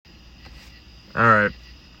All right.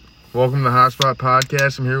 Welcome to the Hotspot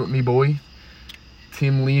Podcast. I'm here with me boy,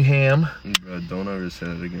 Tim Lee Ham. God, don't ever say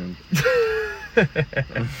it again.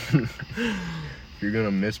 If you're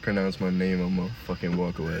gonna mispronounce my name, I'm gonna fucking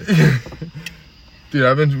walk away.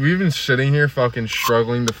 Dude, we've been sitting here fucking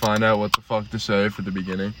struggling to find out what the fuck to say for the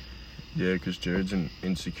beginning. Yeah, because Jared's an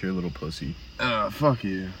insecure little pussy. Fuck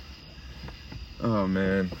you. Oh,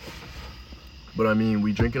 man. But I mean,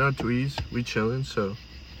 we drinking our tweez, we chilling, so.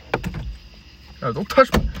 Oh, don't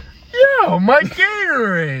touch me. Yo, my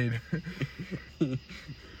Gatorade.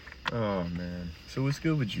 Oh, man. So what's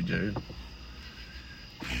good with you, Jared?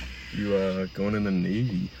 You going in the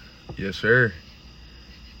Navy? Yes, sir.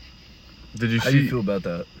 Did you How see? do you feel about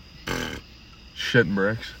that? Shitting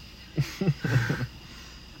bricks.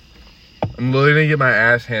 I'm literally gonna get my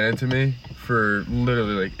ass handed to me for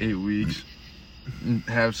literally like 8 weeks. And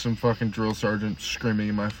have some fucking drill sergeant screaming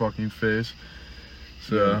in my fucking face.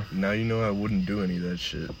 So Yeah, now you know I wouldn't do any of that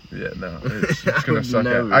shit. yeah, no, it's gonna suck.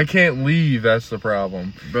 Never. I can't leave. That's the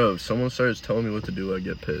problem. Bro, if someone starts telling me what to do, I'd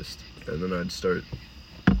get pissed. And then I'd start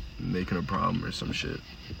making a problem or some shit.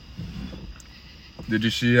 Did you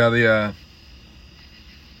see how the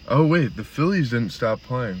Oh wait, the Phillies didn't stop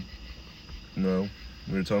playing. No.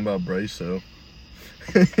 We were talking about Bryce, though.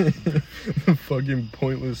 Fucking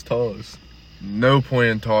pointless toss. No point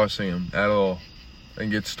in tossing him at all,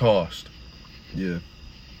 and gets tossed. Yeah.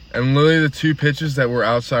 And literally the two pitches that were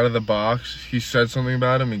outside of the box, he said something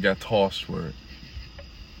about him and got tossed for it.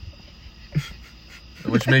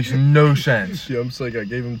 Which makes no sense. Yeah, I'm just like, I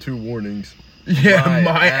gave him 2 warnings. Yeah, My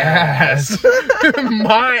my ass. ass.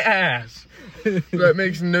 My ass. That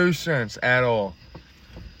makes no sense at all.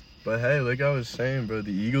 But hey, like I was saying, bro,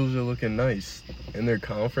 the Eagles are looking nice in their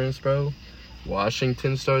conference, bro.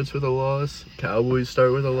 Washington starts with a loss. Cowboys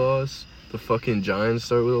start with a loss. The fucking Giants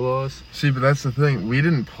start with a loss. See, but that's the thing. We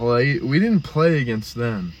didn't play against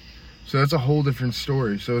them. So that's a whole different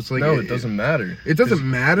story. So it's like No, it doesn't matter. It doesn't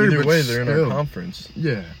matter. Either but way, they're still. in our conference.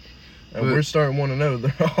 Yeah. And But- we're starting 1-0.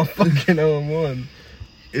 They're all fucking 0-1.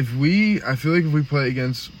 I feel like if we play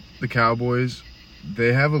against the Cowboys,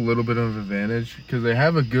 they have a little bit of advantage because they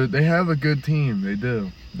have a good team. They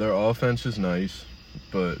do. Their offense is nice,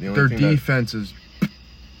 but the only Their thing defense is.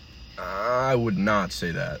 I would not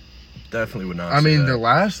say that. Definitely would not. I say mean,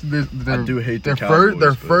 that. I do hate the their Cowboys. their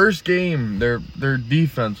but- first game. Their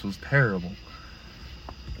defense was terrible.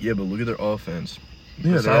 Yeah, but look at their offense. Yeah,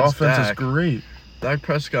 their Besides offense is Dak, great. Dak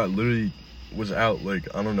Prescott literally was out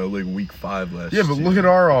like I don't know, like week 5 last. Yeah, but season. look at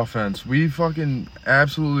our offense. We fucking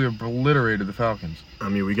absolutely obliterated the Falcons. I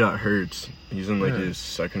mean, we got Hurts. He's in like Yeah. his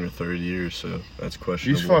 2nd or 3rd year, so that's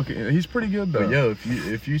questionable. He's pretty good though. But yo,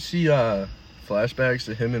 if you see flashbacks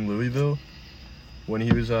to him in Louisville when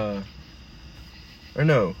he was or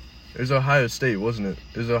no, it was Ohio State, wasn't it?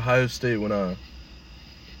 It was Ohio State when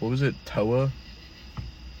what was it, Toa?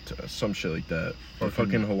 Some shit like that. Or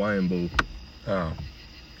fucking Hawaiian Bowl. Oh,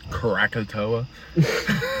 Krakatoa.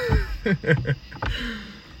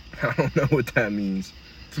 I don't know what that means.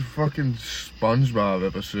 It's a fucking SpongeBob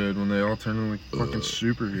episode when they all turn into like fucking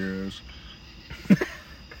superheroes.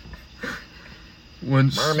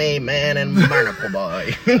 When Mermaid Man and Barnacle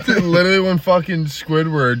Boy. literally when fucking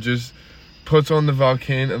Squidward just puts on the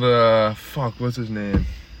volcano, what's his name?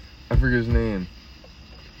 I forget his name.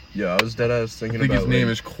 Yeah, I was deadass I thinking think about his name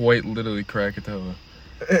is quite literally Krakatoa.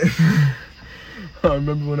 I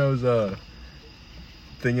remember when I was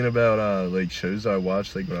thinking about like shows I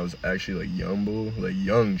watched like when I was actually like young bull, like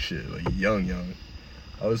young shit, like young.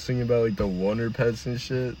 I was thinking about like the Wonder Pets and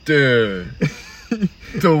shit. Dude.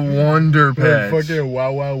 The Wonder Like, Pets. fucking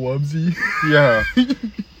Wow Wow Wubsy. Yeah.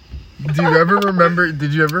 Do you ever remember,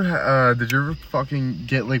 did you ever fucking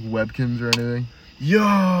get like Webkins or anything?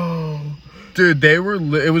 Yo. Dude, it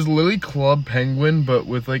was literally Club Penguin, but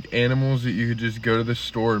with like animals that you could just go to the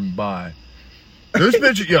store and buy. Those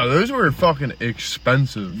bitches, those were fucking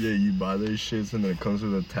expensive. Yeah, you buy those shits and then it comes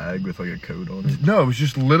with a tag with like a code on it. No, it was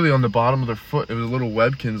just literally on the bottom of their foot. It was a little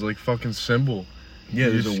Webkins like fucking symbol. Yeah,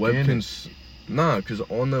 You there's a just scan Webkins. Nah, because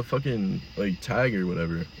on the fucking like tag or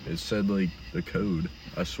whatever, it said like the code.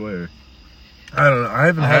 I swear. I don't know. I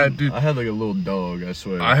haven't had, dude. I had like a little dog. I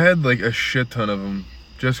swear. I had like a shit ton of them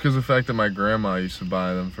just because of the fact that my grandma used to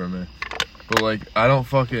buy them for me. But like, I don't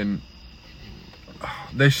fucking.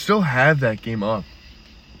 They still have that game up.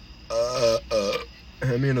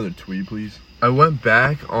 Hand me another tweet, please. I went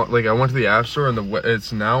back on, I went to the App Store and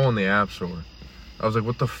it's now on the App Store. I was like,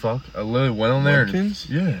 what the fuck? I literally went on there. Webkins?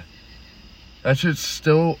 Yeah. That shit's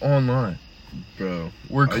still online. Bro.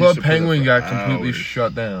 Where I used Club to play that Penguin for got completely hours.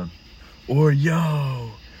 shut down. Or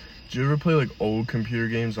yo. Did you ever play like old computer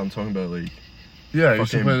games? I'm talking about like Yeah, I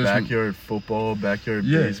used to Fucking play this. backyard football, backyard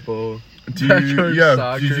Yeah. baseball, Did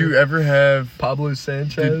you ever have? Pablo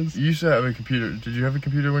Sanchez. You used to have a computer. Did you have a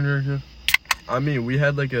computer when you were a kid? I mean, we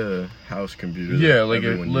had like a house computer. that Yeah, like a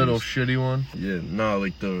everyone little used. shitty one. Yeah, no,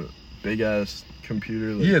 like the big ass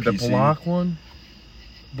computer. Like Yeah, the PC. block one.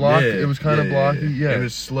 Block. Yeah, It was kind of blocky. Yeah. It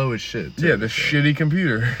was slow as shit. Too, Yeah, the so. shitty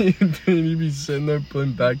computer. Dude, you'd be sitting there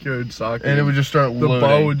playing backyard soccer, And it would just start the loading.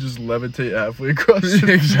 ball would just levitate halfway across.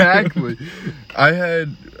 The Exactly.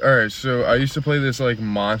 Alright, so I used to play this like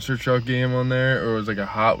monster truck game on there, or it was like a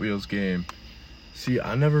Hot Wheels game. See,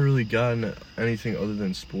 I never really got into anything other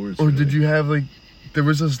than sports. Or really. did you have like, there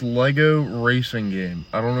was this Lego racing game.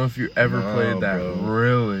 I don't know if you ever No, played that. bro.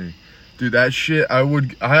 Really? Dude, that shit, I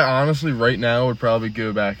honestly right now would probably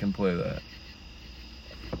go back and play that.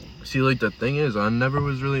 See, like, the thing is, I never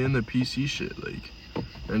was really into PC shit, like,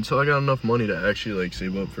 until I got enough money to actually, like,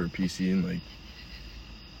 save up for a PC and, like,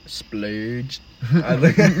 splurge. I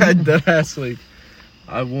dead ass, like,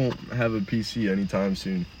 I won't have a PC anytime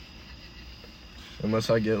soon.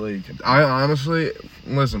 Unless I get, like... I honestly,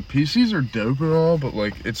 listen, PCs are dope and all, but,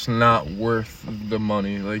 like, it's not worth the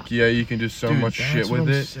money. Like, yeah, you can do so Dude, much that's shit what with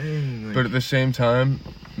I'm it, saying, like, but at the same time,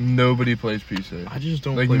 nobody plays PC. I just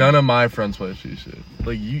don't Like, play... none of my friends play PC.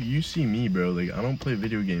 Like, you see me, bro, like, I don't play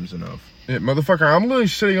video games enough. Yeah, motherfucker, I'm literally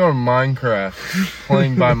sitting on Minecraft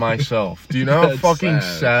playing by myself. Do you know how That's fucking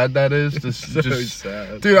sad. sad that is? So Just,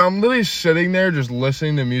 sad. dude, I'm literally sitting there just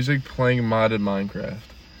listening to music, playing modded Minecraft.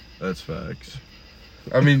 That's facts.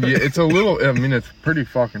 I mean, yeah, it's pretty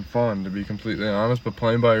fucking fun, to be completely honest, but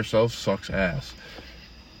playing by yourself sucks ass.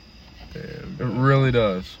 Damn, It bro. really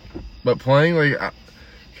does. But playing, like,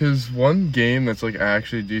 because one game that's, like,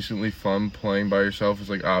 actually decently fun playing by yourself is,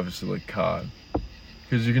 like, obviously, like, COD.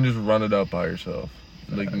 Because you can just run it up by yourself.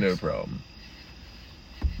 Like, no Facts. problem.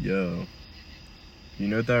 Yo, you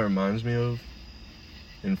know what that reminds me of?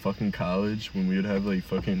 In fucking college, when we would have like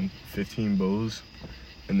fucking 15 bulls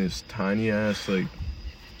in this tiny ass like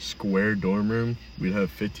square dorm room. We'd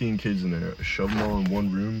have 15 kids in there, shove them all in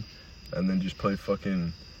one room, and then just play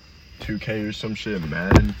fucking 2K or some shit,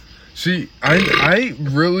 Madden. See, I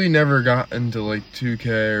really never got into, like, 2K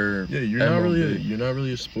or Yeah, you're MLB. not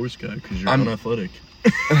really a sports guy because you're I'm- unathletic.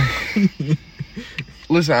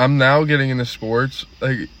 Listen, I'm now getting into sports.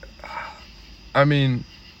 Like, I mean,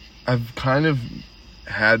 I've kind of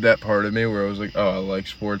had that part of me where I was like, oh, I like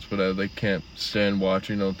sports, but I like can't stand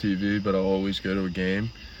watching on TV, but I'll always go to a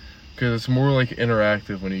game. Because it's more like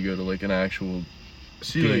interactive when you go to like an actual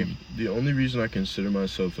See, like, game. the only reason I consider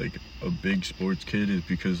myself like a big sports kid is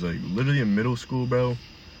because like literally in middle school, bro,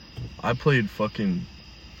 I played fucking,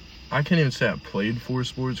 I can't even say I played four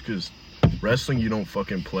sports because wrestling you don't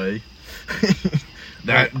fucking play.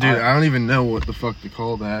 That Like, dude, I don't even know what the fuck to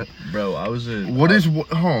call that. Bro, I was a What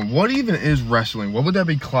even is wrestling? What would that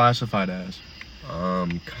be classified as?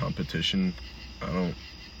 competition. I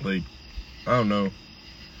don't know.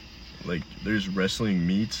 Like, there's wrestling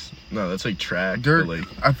meets. No, that's like track. Dirt. But like,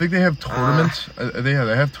 I think they have tournaments. They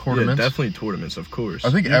have tournaments. yeah, definitely tournaments, of course. I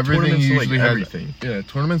think You have everything tournaments to, usually like, has everything. Yeah,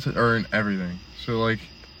 tournaments are in everything. So like,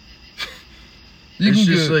 It's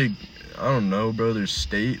just like, I don't know, bro. There's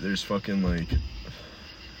state. There's fucking like.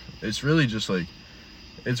 It's really just like,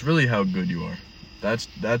 it's really how good you are.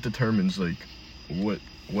 That determines like, what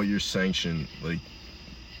you're sanctioned. Like,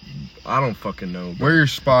 I don't fucking know, bro. where your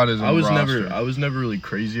spot is. In I was the roster. never really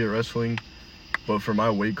crazy at wrestling, but for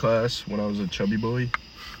my weight class when I was a chubby boy,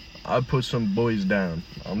 I put some boys down.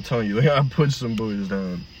 I'm telling you, like, I put some boys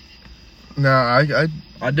down. Nah,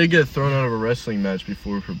 I did get thrown out of a wrestling match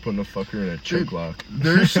before for putting a fucker in a choke Dude, lock.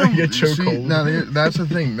 there's some. Get choke See, hold. that's the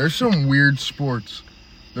thing. There's some weird sports.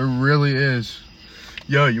 There really is.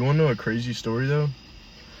 Yo, you wanna know a crazy story though?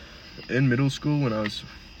 In middle school, when I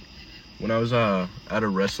was at a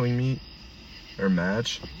wrestling meet or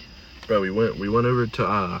match, bro, we went over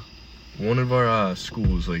to one of our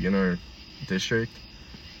schools, like in our district.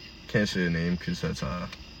 Can't say the name because that's a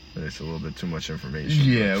little bit too much information.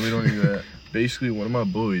 Yeah, we don't do that. Basically, one of my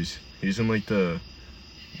boys, he's in like the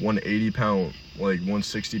 180 pound, like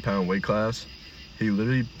 160 pound weight class. He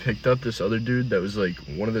literally picked up this other dude that was like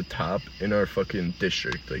one of the top in our fucking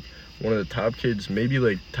district, like one of the top kids, maybe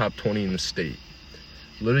like top 20 in the state.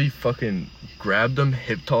 Literally fucking grabbed him,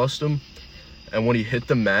 hip tossed him, and when he hit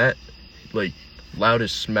the mat, like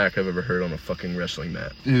loudest smack I've ever heard on a fucking wrestling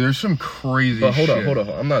mat. Dude, there's some crazy. But hold shit. on,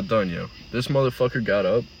 I'm not done, yo. This motherfucker got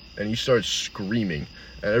up and he started screaming,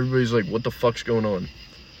 and everybody's like, "What the fuck's going on?"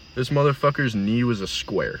 This motherfucker's knee was a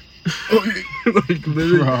square. Like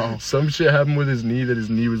literally, Bro. some shit happened with his knee that his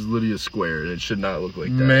knee was literally a square. It should not look like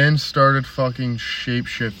that. Man started fucking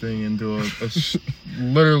shape-shifting into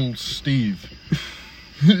literal Steve.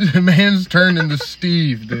 Man's turned into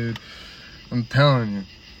Steve, dude. I'm telling you.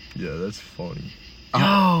 Yeah, that's funny.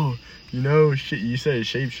 Yo, you know, shit. You said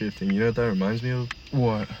shape shifting. You know what that reminds me of?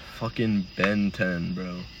 What? Fucking Ben 10,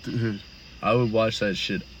 bro. Dude. I would watch that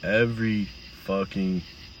shit every fucking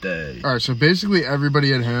day. Alright, so basically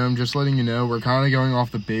everybody at home, just letting you know, we're kind of going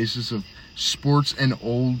off the basis of sports and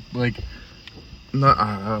old, like,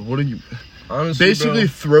 not, what are you... Honestly, Basically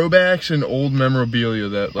throwbacks and old memorabilia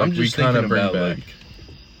that, bro, like, I'm we just kind of thinking bring about, back. like,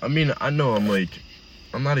 I mean, I know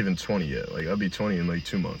I'm not even 20 yet. Like, I'll be 20 in, like,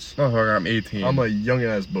 2 months. Oh, fuck, I'm 18. I'm a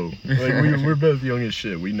young-ass boo. Like, we're both young as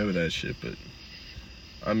shit. We know that shit, but...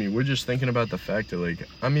 I mean, we're just thinking about the fact that, like...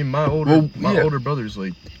 I mean, my older brother's,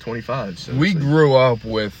 like, 25, so... We it's like, grew up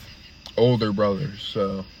with older brothers,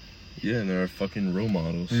 so... yeah, and they're fucking role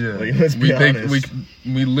models. Yeah. Like, let's be honest.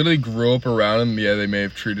 We literally grew up around them. Yeah, they may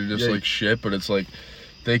have treated us Yeah. like shit, but it's like...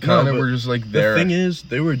 They kind of but were just, like, there. The thing is,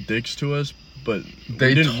 they were dicks to us, but They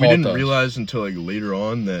we didn't taught us. realize until, like, later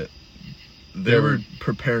on that... They They were were-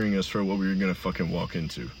 preparing us for what we were gonna fucking walk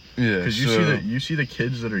into. Yeah, Because you see the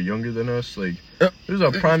kids that are younger than us, like, Yep. there's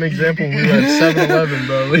a prime example when we were at 7-Eleven,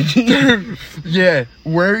 bro. Like, Yeah,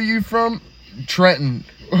 where are you from? Trenton.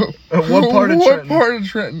 what part of What Trenton? part of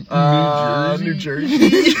Trenton? New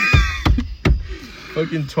Jersey.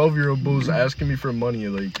 Fucking 12-year-old bulls asking me for money,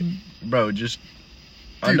 like, bro, just.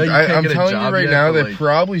 I know Dude, you can't I'm get a telling you job right yet, now, but, they like,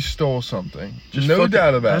 probably stole something. just No fucking-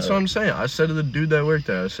 doubt about That's it. what I'm saying. I said to the dude that worked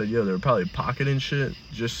there, I said, yo, they're probably pocketing shit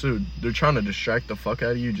just so they're trying to distract the fuck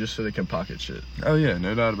out of you just so they can pocket shit. Oh yeah,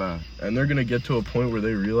 no doubt about it. And they're gonna get to a point where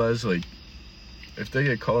they realize, like, if they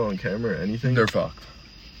get caught on camera or anything, They're fucked.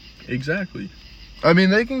 exactly. I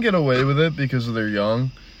mean, they can get away with it because they're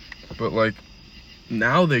young, but like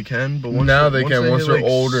Now they can, but once now they- they can. Once hit, they're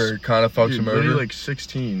like, older, it kind of fucks dude, them literally, over. like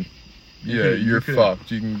 16. Yeah, could- you're could-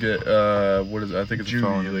 fucked. You can get what is it? I think it's a Juvie,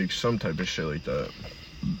 felony. like some type of shit like that.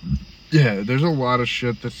 Yeah, there's a lot of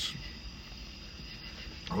shit that's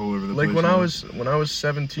all over the Like place. when I was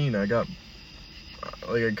 17, I got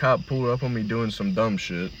like a cop pulled up on me doing some dumb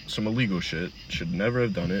shit, some illegal shit. Should never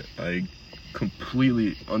have done it. I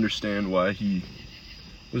completely understand why he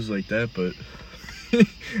was like that, but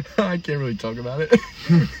I can't really talk about it.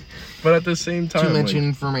 But at the same time, too much like,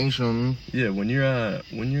 information. yeah, when you're a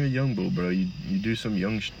young bull, bro, you do some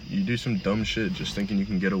you do some dumb shit just thinking you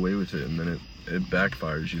can get away with it, and then it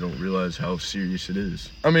backfires. You don't realize how serious it is.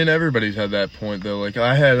 I mean, everybody's had that point though. Like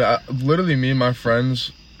literally, me and my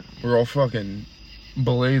friends were all fucking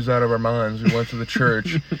blazed out of our minds. We went to the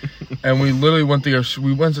church, and we literally went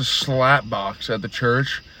to slap box at the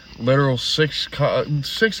church. Literal six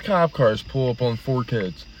cop cars pull up on 4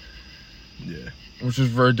 kids, Yeah, which is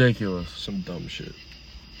ridiculous. some dumb shit.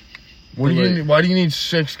 What do you? Like- Need, why do you need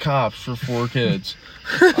 6 cops for 4 kids?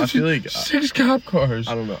 I feel like 6 cop cars.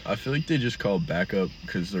 I don't know. I feel like they just call backup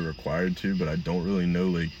because they're required to, but I don't really know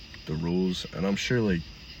like the rules, and I'm sure like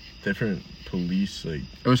different police like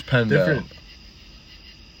It was Pendle. different.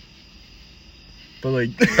 But like,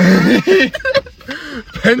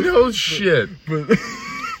 Pendle's shit. but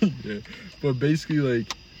yeah, but basically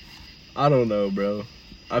like, I don't know, bro.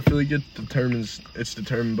 I feel like it's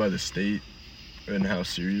determined by the state and how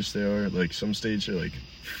serious they are. Like some states are like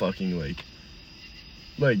fucking like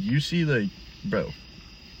you see like, bro.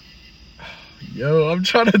 Yo, I'm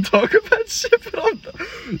trying to talk about shit, but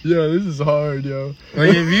this is hard, yo. Like,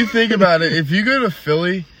 if you think about it, if you go to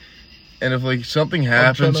Philly, and if like something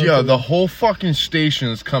happens, not to- the whole fucking station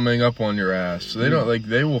is coming up on your ass. So they don't like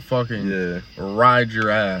they will fucking Yeah. ride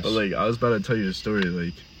your ass. But like, I was about to tell you the story.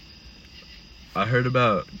 Like, I heard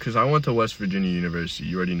about, because I went to West Virginia University.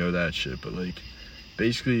 You already know that shit. But like,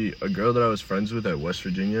 basically, a girl that I was friends with at West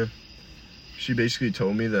Virginia, she basically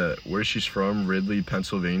told me that where she's from, Ridley,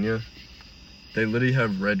 Pennsylvania, they literally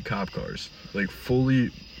have red cop cars, like fully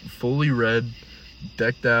red,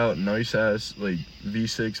 decked out, nice ass like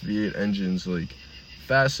V6, V8 engines, like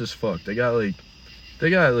fast as fuck. They got like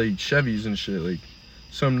Chevys and shit, like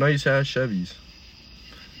some nice ass Chevys.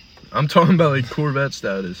 I'm talking about like Corvette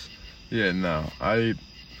status. yeah, no,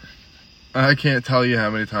 I can't tell you how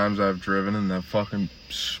many times I've driven and that fucking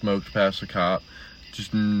smoked past a cop.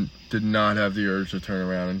 Just did not have the urge to turn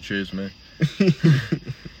around and chase me.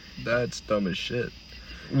 That's dumb as shit.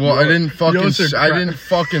 Well, You I didn't fucking. also I didn't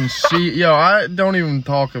fucking see. Yo, I don't even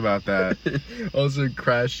talk about that. Also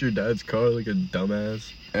crashed your dad's car like a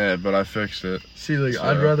dumbass. Yeah, but I fixed it. See, like, So-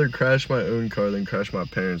 I'd rather crash my own car than crash my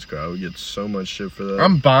parents' car. I would get so much shit for that.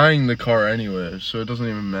 I'm buying the car anyway, so it doesn't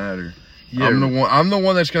even matter. Yeah. I'm the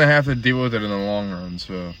one that's gonna have to deal with it in the long run.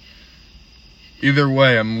 So either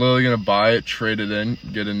way, I'm literally gonna buy it, trade it in,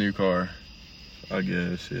 get a new car. I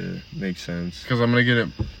guess, yeah, makes sense. Because I'm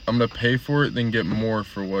gonna pay for it, then get more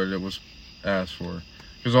for what it was asked for.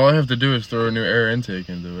 Because all I have to do is throw a new air intake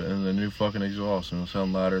into it and a new fucking exhaust, and it'll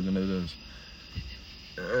sound louder than it is.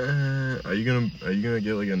 Are you gonna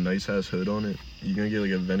get like a nice ass hood on it? You gonna get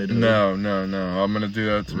like a vented hood? No. I'm gonna do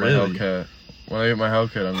that to my Hellcat. When I get my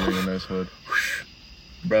Hellcat, I'm getting a nice hood.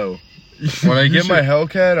 Bro. When I get my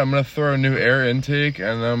Hellcat, I'm gonna throw a new air intake,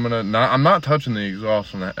 and then I'm not touching the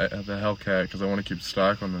exhaust on the Hellcat because I want to keep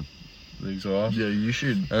stock on the exhaust. Yeah, you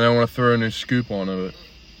should. And then I want to throw a new scoop onto it.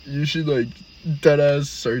 You should like dead ass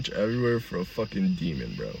search everywhere for a fucking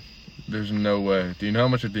demon, bro. There's no way. Do you know how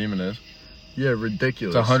much a demon is? Yeah,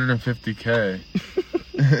 ridiculous. It's $150K.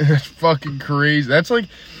 That's fucking crazy. That's like,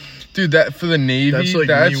 dude, that for the Navy,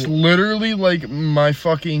 that's literally like my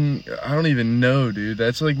fucking, I don't even know, dude.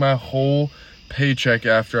 That's like my whole paycheck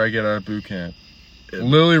after I get out of boot camp.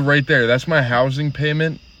 Literally right there. That's my housing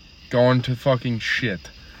payment going to fucking shit.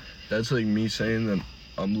 That's like me saying that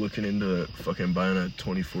I'm looking into fucking buying a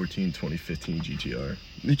 2014, 2015 GTR.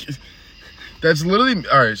 That's literally,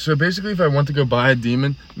 alright, so basically if I want to go buy a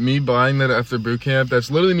demon, me buying that after boot camp,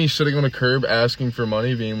 that's literally me sitting on a curb asking for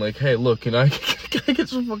money, being like, hey, look, can I get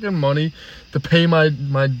some fucking money to pay my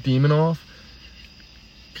demon off?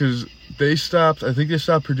 Because I think they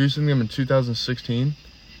stopped producing them in 2016.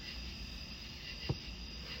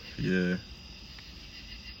 Yeah.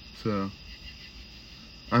 So,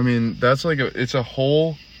 I mean, that's like it's a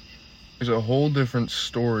whole different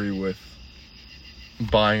story with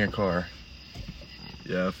buying a car.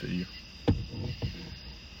 Yeah, I feel you.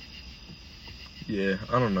 Yeah,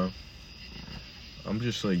 I don't know. I'm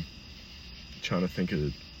just like trying to think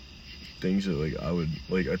of things that like I would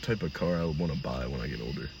like a type of car I would want to buy when I get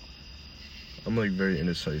older. I'm like very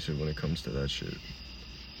indecisive when it comes to that shit.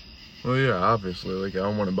 Well, yeah, obviously, like I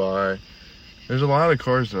want to buy. There's a lot of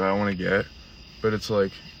cars that I want to get, but it's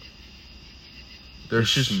like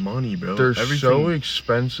it's just money, bro. They're so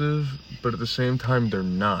expensive, but at the same time, they're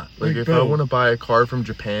not. Like if bro, I want to buy a car from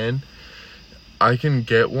Japan, I can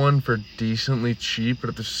get one for decently cheap, but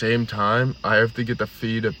at the same time, I have to get the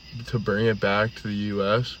fee to bring it back to the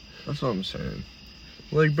U.S. That's what I'm saying.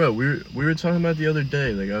 Like, bro, we were talking about the other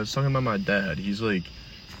day. Like, I was talking about my dad. He's like,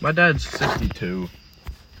 my dad's 62,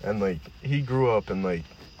 and like he grew up in New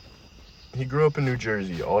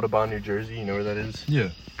Jersey, Audubon, New Jersey. You know where that is?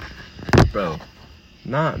 Yeah, bro.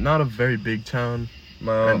 Not a very big town,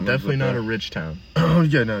 and definitely not a rich town. Oh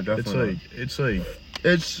yeah, no, definitely. It's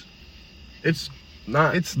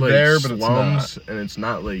not. It's like there, but slums, it's not. And it's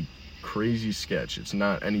not like crazy sketch. It's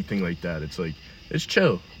not anything like that. It's like it's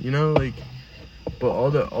chill, you know. Like, but all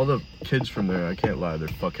the kids from there, I can't lie, they're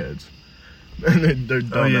fuckheads, and they're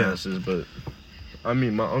dumbasses. But I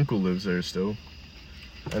mean, my uncle lives there still,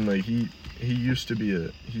 and like he used to be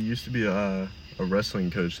a wrestling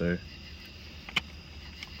coach there.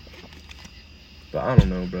 But I don't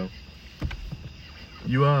know, bro.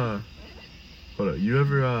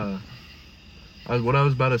 What I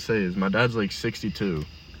was about to say is my dad's like 62.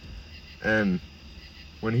 And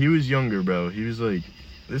when he was younger, bro, he was like,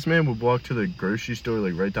 this man would walk to the grocery store,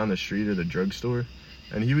 like right down the street, or the drugstore,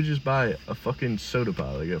 and he would just buy a fucking soda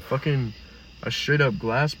pop, like a straight up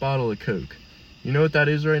glass bottle of Coke. You know what that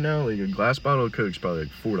is right now? Like a glass bottle of Coke's probably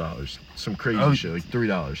like $4. Some crazy shit, like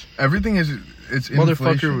 $3. Everything it's motherfucker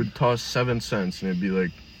inflation. would toss 7 cents and it'd be like,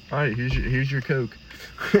 all right, here's your Coke.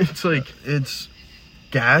 It's like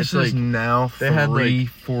gas it's is like, now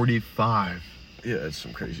 $3.45. Yeah, it's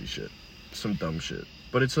some crazy shit, some dumb shit.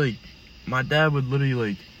 But it's like my dad would literally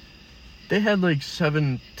like, they had like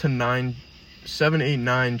 7, 8,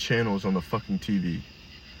 9 channels on the fucking TV,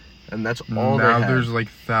 and that's all they had. Now there's like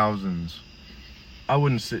thousands. I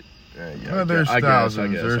wouldn't say. There's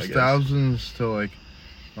thousands. There's thousands to like.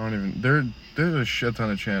 I don't even. There's a shit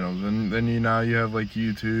ton of channels, and then you have like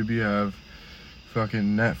YouTube. You have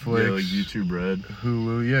fucking Netflix. Yeah, like YouTube Red,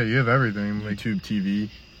 Hulu. Yeah, you have everything. Like YouTube TV.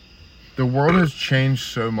 The world has changed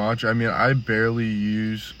so much. I mean, I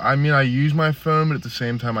use my phone, but at the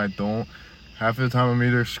same time, I don't. Half of the time, I'm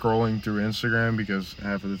either scrolling through Instagram because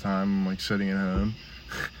half of the time I'm like sitting at home.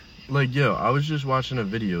 Like, yo, I was just watching a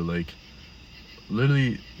video like.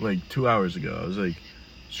 Literally like 2 hours ago, I was like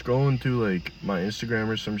scrolling through like my Instagram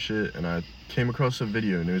or some shit, and I came across a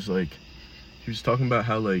video, and it was like he was talking about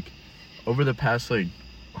how like over the past like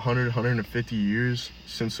 150 years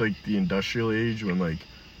since like the industrial age, when like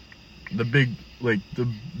the big like the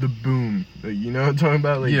boom, like, you know what I'm talking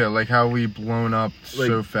about? Like, yeah, like how we blown up like,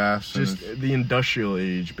 so fast. Just the industrial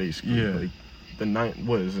age, basically. Yeah. Like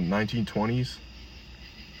the 1920s?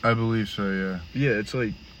 I believe so, yeah. Yeah, it's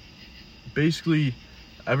like, basically,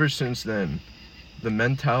 ever since then, the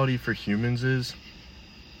mentality for humans is,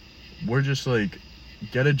 we're just like,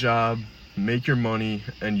 get a job, make your money,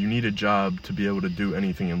 and you need a job to be able to do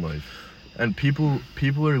anything in life. And people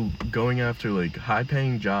are going after like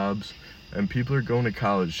high-paying jobs, and people are going to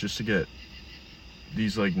college just to get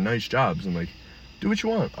these like nice jobs, and like, do what you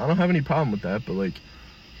want. I don't have any problem with that, but like,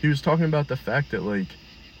 he was talking about the fact that like,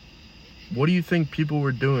 what do you think people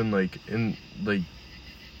were doing like in like,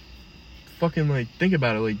 fucking like, think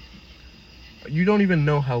about it, like, you don't even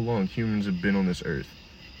know how long humans have been on this earth.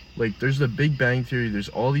 Like, there's the Big Bang Theory, there's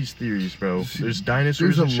all these theories, bro. There's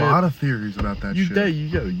dinosaurs. There's a lot of theories about that shit.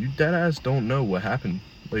 You dead ass don't know what happened.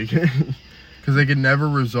 Like, because they could never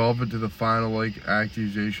resolve it to the final like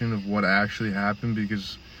accusation of what actually happened,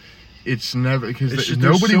 because it's never, because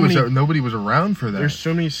nobody was around for that. There's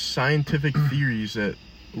so many scientific theories that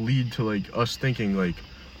lead to like us thinking like,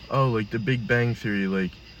 oh, like the Big Bang Theory,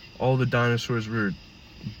 like all the dinosaurs were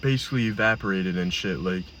basically evaporated and shit.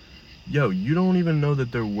 Like, yo, you don't even know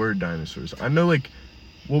that there were dinosaurs. I know like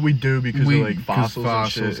what we do because of like fossils and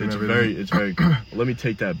shit. It's very cool. Let me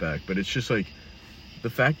take that back. But it's just like the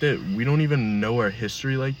fact that we don't even know our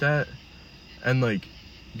history like that, and like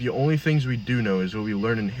the only things we do know is what we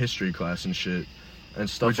learn in history class and shit and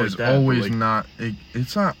stuff which like is that. Always like, not.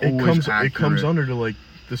 It's not always accurate. It comes under to like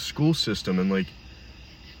the school system, and like,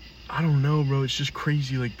 I don't know, bro. It's just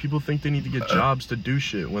crazy. Like, people think they need to get jobs to do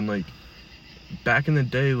shit when like back in the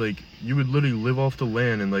day, like, you would literally live off the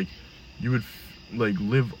land, and like you would like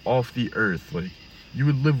live off the earth. Like, you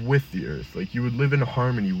would live with the earth. Like, you would live in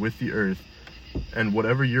harmony with the earth, and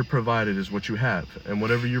whatever you're provided is what you have, and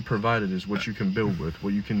whatever you're provided is what you can build with,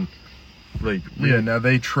 what you can like now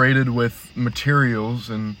they traded with materials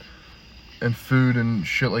and food and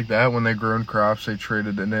shit like that. When they grown crops, they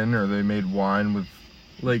traded it in, or they made wine with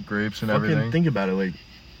like grapes and everything. Think about it, like,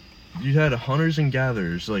 you had hunters and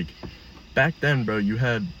gatherers. Like, back then, bro, you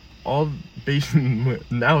had all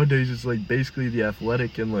nowadays it's like basically the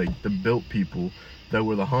athletic and like the built people that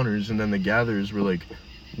were the hunters, and then the gatherers were like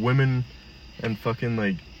women and fucking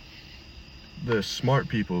like the smart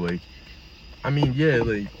people. Like, I mean, yeah,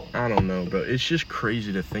 like, I don't know, bro. It's just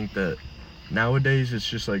crazy to think that nowadays it's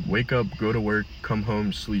just like, wake up, go to work, come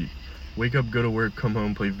home, sleep. Wake up, go to work, come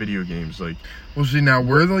home, play video games. Like, well, see, now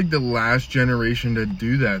we're like the last generation to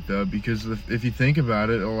do that, though, because if you think about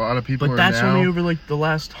it, a lot of people. But that's only over like the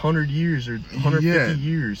last 100 years or 150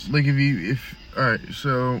 years. Like, all right,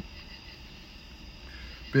 so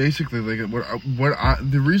basically, like,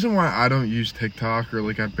 the reason why I don't use TikTok, or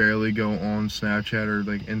like I barely go on Snapchat or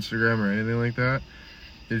like Instagram or anything like that,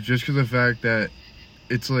 is just because of the fact that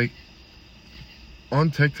it's like, on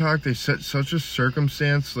TikTok they set such a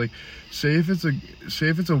circumstance. Like, say if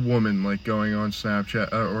it's a woman like going on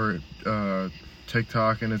Snapchat or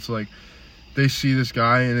TikTok, and it's like they see this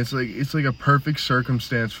guy, and it's like a perfect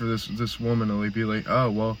circumstance for this woman to like be like, oh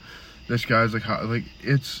well, this guy's like hot. Like,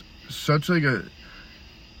 it's such like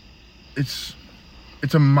it's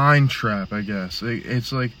a mind trap, I guess.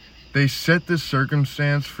 It's like they set this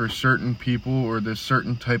circumstance for certain people or this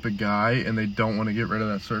certain type of guy, and they don't want to get rid of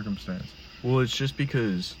that circumstance. Well, it's just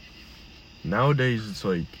because nowadays it's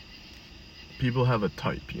like people have a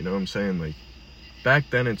type, you know what I'm saying? Like, back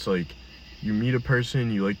then it's like you meet a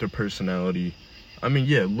person, you like their personality. I mean,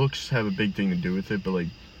 yeah, looks have a big thing to do with it, but like,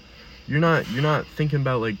 you're not thinking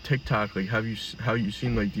about like TikTok. Like, how you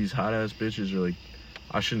seen like these hot ass bitches, or like,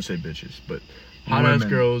 I shouldn't say bitches, but hot ass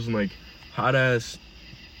girls, and like hot ass,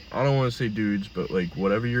 I don't want to say dudes, but like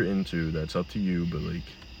whatever you're into, that's up to you. But like,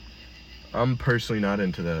 I'm personally not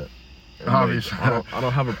into that. And obviously, like, I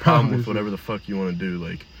don't have a problem with whatever the fuck you want to do.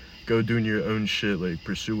 Like, go doing your own shit. Like,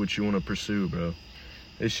 pursue what you want to pursue, bro.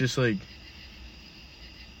 It's just like,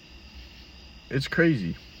 it's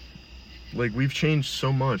crazy. Like, we've changed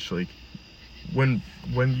so much. Like, when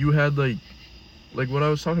you had like what I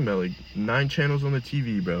was talking about, like 9 channels on the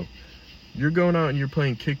TV, bro. You're going out and you're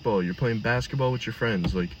playing kickball. You're playing basketball with your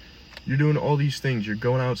friends. Like, you're doing all these things. You're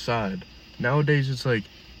going outside. Nowadays, it's like,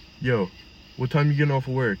 yo, what time you getting off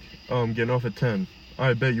of work? Oh, I'm getting off at 10.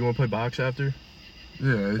 I bet you want to play box after?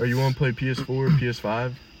 Yeah. Or you want to play PS4,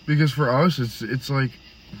 PS5? Because for us, it's like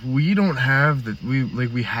we don't have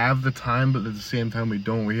we have the time, but at the same time we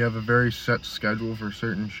don't. We have a very set schedule for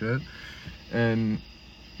certain shit, and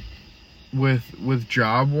with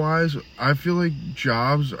job wise, I feel like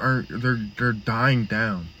jobs they're dying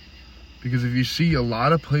down, because if you see, a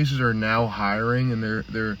lot of places are now hiring, and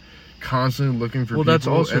they're constantly looking for Well, people. that's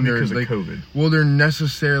also and because they're of COVID. Well, they're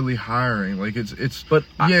necessarily hiring. Like it's But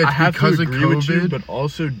yeah, it's I have because to of agree with you, COVID. but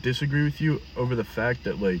also disagree with you over the fact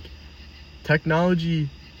that like technology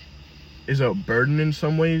is a burden in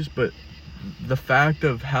some ways, but the fact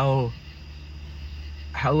of how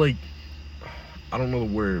like I don't know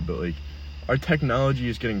the word, but like our technology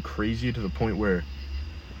is getting crazy to the point where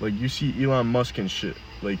like you see Elon Musk and shit,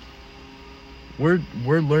 like we're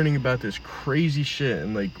learning about this crazy shit,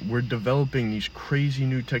 and like we're developing these crazy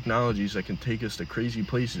new technologies that can take us to crazy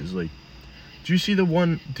places. Like,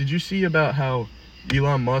 did you see about how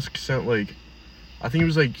Elon Musk sent like, I think it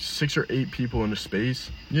was like 6 or 8 people into space?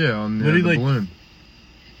 Yeah, on the Literally, like, balloon.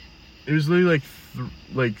 It was literally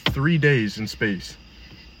like 3 days in space.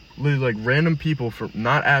 Literally like random people from,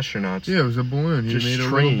 not astronauts. Yeah, it was a balloon. He just made a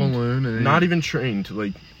trained, little balloon, and not even trained,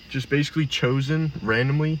 like just basically chosen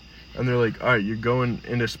randomly, and they're like, all right, you're going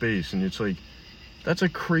into space, and it's like, that's a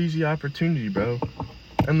crazy opportunity, bro.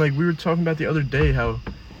 And like we were talking about the other day, how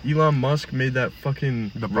Elon Musk made that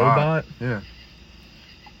fucking robot. Yeah.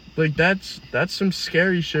 Like that's some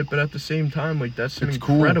scary shit, but at the same time, like that's some It's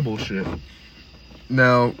cool. incredible shit.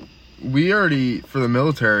 Now, for the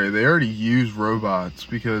military, they already use robots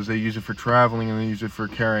because they use it for traveling and they use it for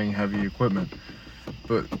carrying heavy equipment.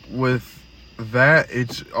 But with that,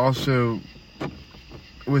 it's also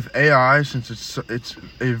with AI, since it's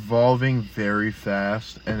evolving very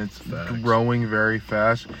fast and it's growing very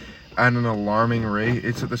fast at an alarming rate.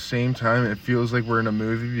 It's at the same time it feels like we're in a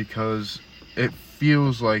movie because it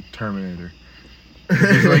feels like Terminator.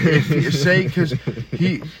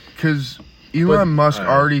 Because Elon Musk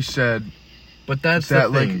already said, but that's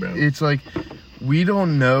that the thing, like bro. it's like we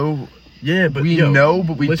don't know. Yeah, but we know,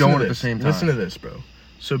 but we don't at the same time. Listen to this, bro.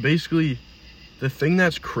 So basically, the thing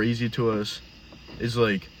that's crazy to us is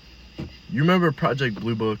like, you remember Project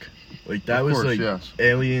Blue Book? Like that was like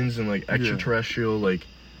aliens and like extraterrestrial, like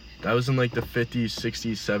that was in like the 50s,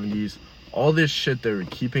 60s, 70s. All this shit they were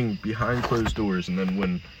keeping behind closed doors, and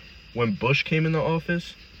then when Bush came in the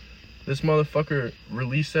office, this motherfucker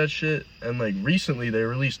released that shit, and like recently they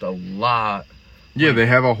released a lot. Yeah, like, they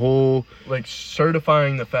have a whole like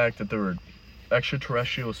certifying the fact that there were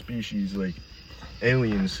extraterrestrial species, like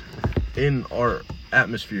aliens, in our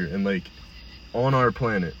atmosphere and like on our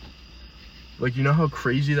planet. Like, you know how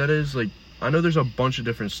crazy that is? Like, I know there's a bunch of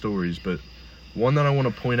different stories, but one that I want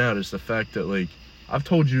to point out is the fact that like, I've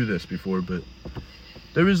told you this before, but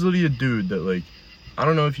there was literally a dude that like, I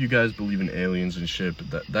don't know if you guys believe in aliens and shit,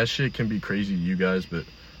 but that shit can be crazy to you guys, but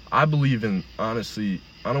I believe in, honestly,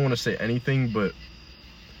 I don't want to say anything, but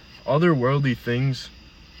otherworldly things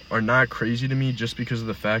are not crazy to me just because of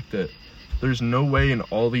the fact that there's no way in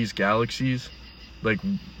all these galaxies, like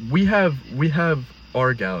we have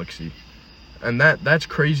our galaxy, and that's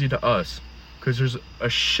crazy to us because there's a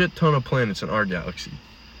shit ton of planets in our galaxy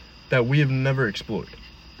that we have never explored.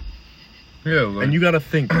 Yeah, like, and you got to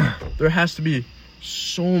think there has to be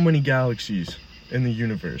so many galaxies in the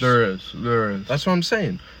universe. There is. That's what I'm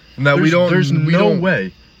saying. And that there's no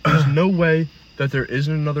way that there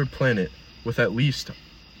isn't another planet with at least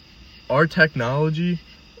our technology,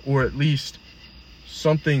 or at least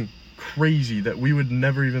something crazy that we would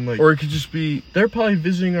never even like. Or it could just be, they're probably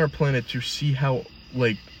visiting our planet to see how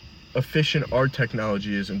like efficient our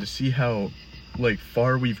technology is, and to see how like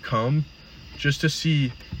far we've come, just to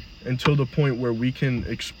see until the point where we can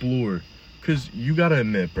explore. Because you gotta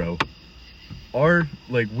admit, bro,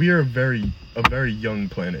 we are a very young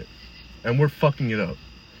planet, and we're fucking it up.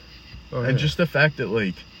 And just the fact that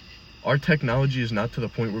like our technology is not to the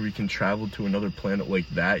point where we can travel to another planet like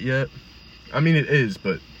that yet. I mean, it is,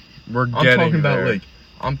 but I'm talking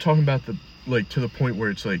about the like to the point where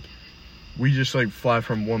it's like we just like fly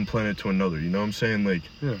from one planet to another. You know what I'm saying? Like,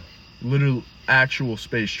 literal actual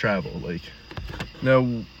space travel. Like, now.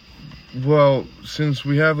 Well, since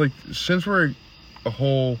we're a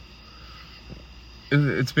whole,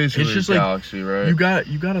 it's basically it's just a galaxy, right? You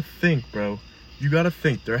gotta think, bro. You gotta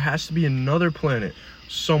think. There has to be another planet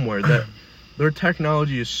somewhere that their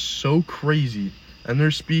technology is so crazy and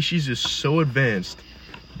their species is so advanced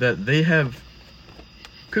that they have.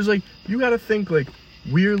 Cause like you gotta think, like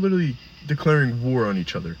we're literally declaring war on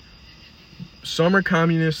each other. Some are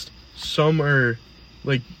communist, some are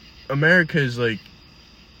like America is like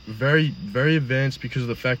very, very advanced because of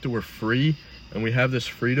the fact that we're free and we have this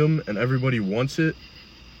freedom and everybody wants it.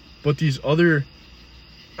 But these other,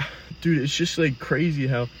 dude, it's just like crazy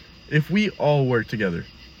how if we all work together,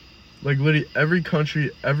 like literally every country,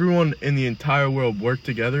 everyone in the entire world work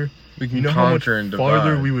together, we can you know how much conquer and farther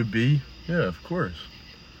divide. we would be? Yeah, of course.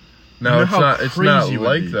 No, You know it's how not. It's not crazy it would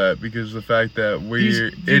like be. that because the fact that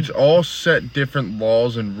These- it's all set different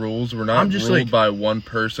laws and rules. We're not I'm just ruled like- by one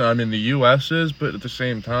person. I mean, the U.S. is, but at the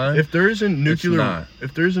same time, If there isn't not.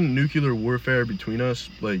 if there isn't nuclear warfare between us,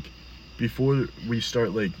 like before we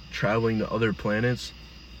start like traveling to other planets,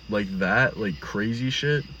 like that, like crazy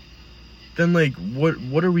shit, then like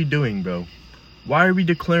what are we doing, bro? Why are we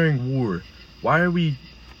declaring war? Why are we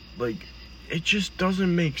like? It just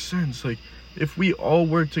doesn't make sense. Like, if we all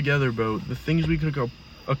work together, bro, the things we could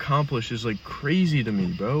accomplish is like crazy to me,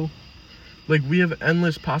 bro. Like, we have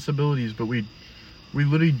endless possibilities, but we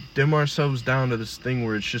literally dim ourselves down to this thing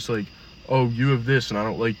where it's just like, oh, you have this and I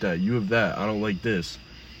don't like that. You have that, I don't like this.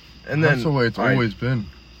 And then that's the way it's alright, always been.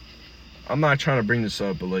 I'm not trying to bring this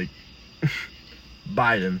up, but like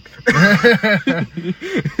Biden.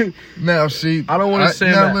 Now, see, I don't want to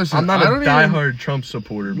say now, that. listen, I'm not I a don't diehard Trump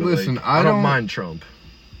supporter, but Listen, like, I I don't don't- mind Trump.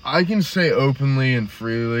 I can say openly and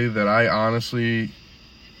freely that I honestly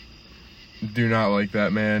do not like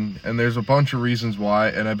that man, and there's a bunch of reasons why,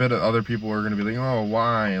 and I bet other people are going to be like, oh,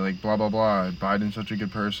 why, like, blah, blah, blah, Biden's such a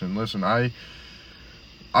good person. Listen, I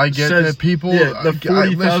get Says- that people, yeah, the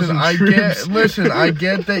 40,000 troops. I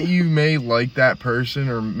get that you may like that person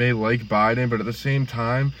or may like Biden, but at the same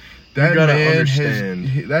time, that gotta man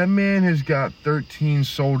understand. that man has got 13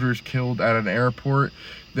 soldiers killed at an airport.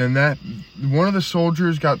 Then that one of the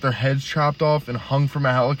soldiers got their heads chopped off and hung from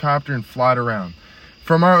a helicopter and flied around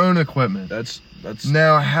from our own equipment. That's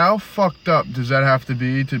Now, how fucked up does that have to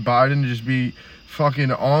be to Biden to just be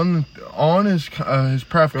fucking on his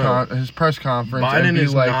press Bro, conference? Biden and be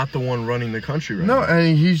is like, not the one running the country right no, now.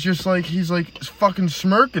 and he's like fucking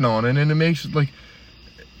smirking on it, and it makes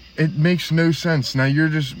no sense. Now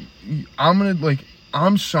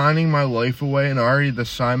I'm signing my life away and I already had to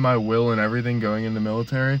sign my will and everything going in the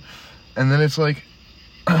military, and then it's like,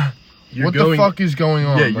 what the fuck is going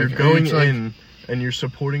on? Yeah, Like, you're going it's like- in and you're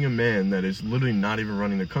supporting a man that is literally not even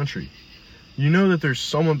running the country. You know that there's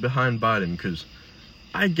someone behind Biden, because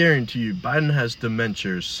I guarantee you Biden has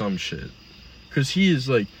dementia or some shit. Because he is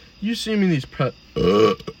like, you see him in these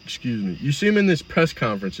you see him in these press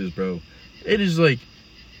conferences, bro. It is like,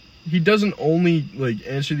 he doesn't only like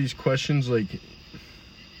answer these questions like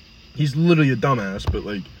he's literally a dumbass, but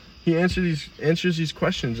like he answers these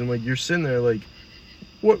questions and like you're sitting there like,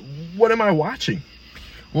 what am I watching?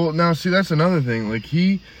 Well, now see, that's another thing. Like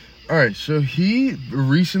he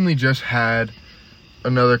recently just had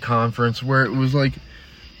another conference where it was like,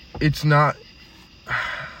 it's not.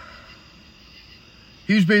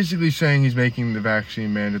 He was basically saying he's making the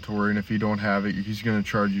vaccine mandatory, and if you don't have it, he's going to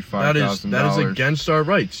charge you $5,000. That is against our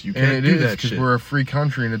rights. You can't and it do is that because shit. we're a free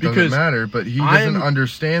country and it Because doesn't matter. But he doesn't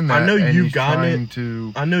understand that. I know and you've he's gotten trying it.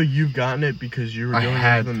 to. I know you've gotten it because you were I going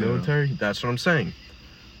had into the to. military. That's what I'm saying.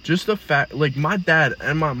 Just the fact, like my dad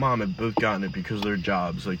and my mom have both gotten it because of their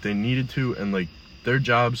jobs. Like they needed to, and like their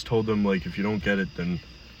jobs told them like if you don't get it, then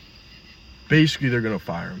basically they're gonna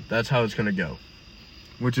fire them. That's how it's gonna go.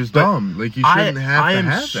 Which is But dumb. Like you shouldn't have I to am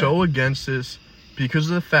have so that. against this because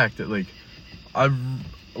of the fact that like I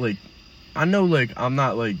know like I'm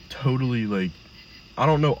not like totally like I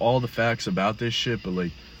don't know all the facts about this shit, but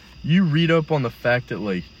like you read up on the fact that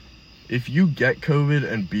like if you get COVID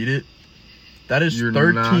and beat it, that is You're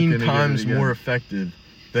not gonna 13 get it times again. more effective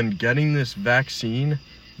than getting this vaccine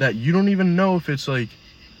that you don't even know if it's like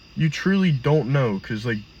you truly don't know, because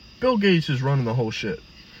like Bill Gates is running the whole shit.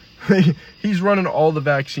 He's running all the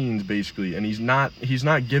vaccines basically, and he's not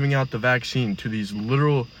giving out the vaccine to these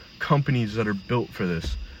literal companies that are built for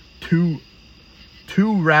this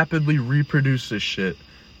to rapidly reproduce this shit.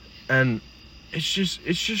 And it's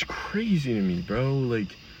just crazy to me, bro.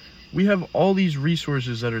 Like we have all these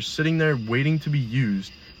resources that are sitting there waiting to be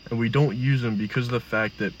used, and we don't use them because of the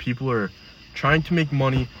fact that people are trying to make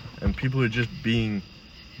money and people are just being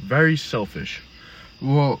very selfish.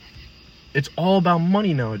 Well, It's all about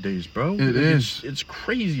money nowadays, bro. It is. It's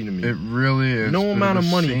crazy to me. it really is. No They're amount of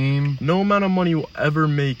the money. same- No amount of money will ever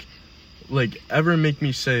make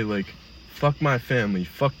me say like, fuck my family,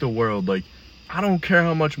 fuck the world. Like, I don't care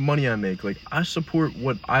how much money I make. Like, I support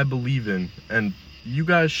what I believe in, and you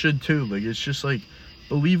guys should too. Like, it's just like,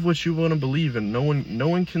 believe what you want to believe, and no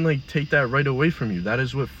one can like take that right away from you. That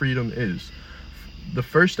is what freedom is. The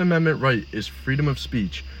First Amendment right is freedom of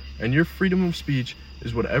speech, and your freedom of speech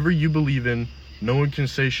is whatever you believe in. No one can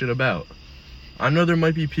say shit about. I know there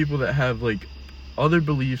might be people that have like other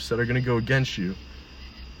beliefs that are gonna go against you,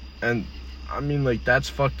 and I mean like that's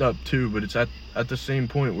fucked up too, but it's at the same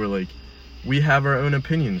point where like we have our own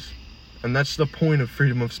opinions, and that's the point of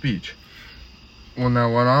freedom of speech. Well,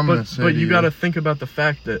 now what I'm gonna say But to you gotta think about the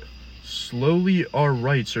fact that slowly our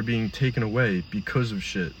rights are being taken away because of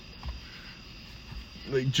shit.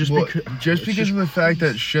 Like, just because of the fact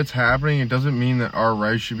that shit's happening, it doesn't mean that our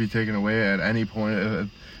rights should be taken away at any point.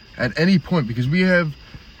 At any point, because we have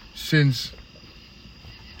since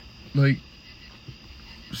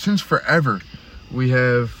forever, we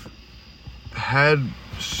have had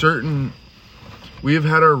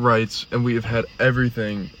our rights, and we have had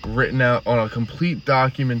everything written out on a complete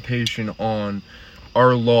documentation on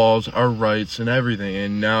our laws, our rights, and everything.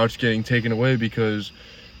 And now it's getting taken away because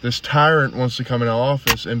this tyrant wants to come into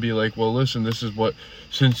office and be like, well, listen, this is what,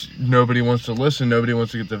 since nobody wants to listen, nobody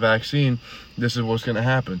wants to get the vaccine, this is what's going to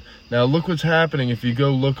happen. Now, look what's happening. If you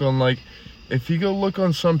go look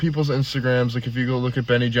on some people's Instagrams, like if you go look at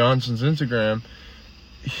Benny Johnson's Instagram,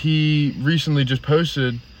 he recently just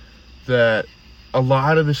posted that a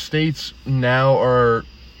lot of the states now are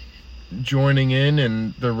joining in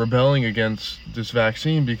and they're rebelling against this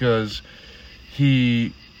vaccine because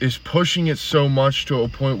he is pushing it so much to a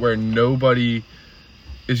point where nobody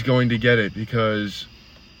is going to get it. Because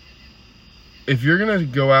if you're going to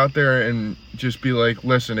go out there and just be like,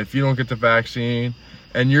 listen, if you don't get the vaccine,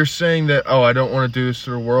 and you're saying that, oh, I don't want to do this to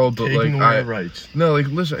the world, but taking away rights. No, like,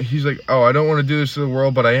 listen, he's like, oh, I don't want to do this to the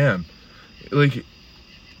world, but I am. Like,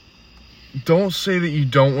 don't say that you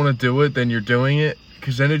don't want to do it, then you're doing it,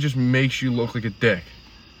 because then it just makes you look like a dick.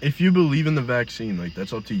 If you believe in the vaccine, like,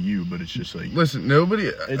 that's up to you, but it's just like... Listen, nobody...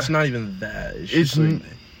 It's not even that. It's just like...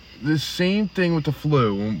 The same thing with the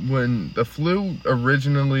flu. When the flu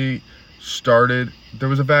originally started, there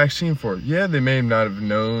was a vaccine for it. Yeah, they may not have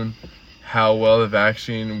known how well the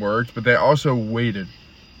vaccine worked, but they also waited.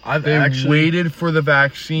 They waited for the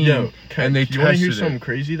vaccine, and they tested it. You want to hear something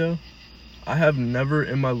crazy, though? I have never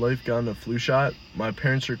in my life gotten a flu shot. My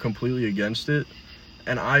parents are completely against it.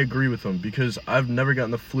 And I agree with them because I've never gotten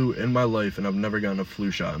the flu in my life, and I've never gotten a flu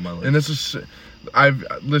shot in my life. And this is,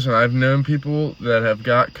 I've known people that have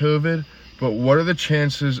got COVID, but what are the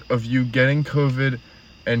chances of you getting COVID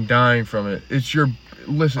and dying from it?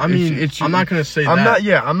 Listen, I mean, I'm not gonna say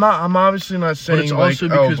that. I'm obviously not saying, but it's also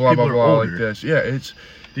because blah blah people blah are older. Like this. Yeah, it's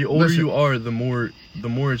the older you are, the more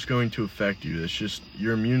it's going to affect you. It's just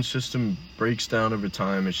your immune system breaks down over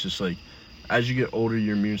time. It's just like, as you get older,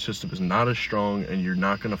 your immune system is not as strong, and you're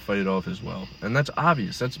not going to fight it off as well. And that's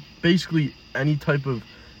obvious. That's basically any type of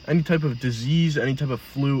disease, any type of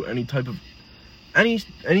flu, any type of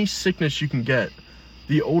any sickness you can get.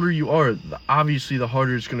 The older you are, obviously the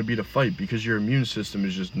harder it's going to be to fight because your immune system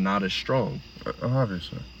is just not as strong.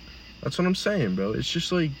 Obviously. That's what I'm saying, bro. It's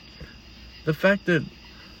just like the fact that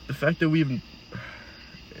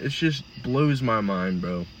it just blows my mind,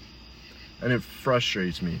 bro. And it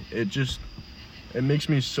frustrates me. It makes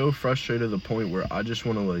me so frustrated to the point where I just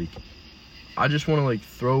want to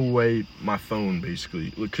throw away my phone, basically.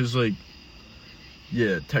 Because, like,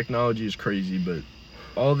 yeah, technology is crazy, but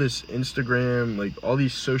all this Instagram, like, all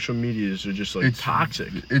these social medias are just, like,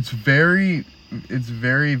 toxic. It's very,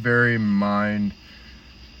 very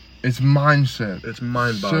it's mindset. It's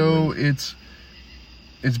mind-boggling. So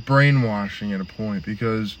it's brainwashing at a point,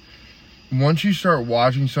 because once you start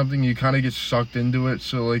watching something, you kind of get sucked into it.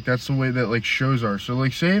 So, like, that's the way that, like, shows are. So,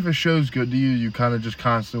 like, say if a show's good to you, you kind of just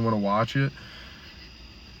constantly want to watch it.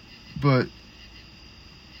 But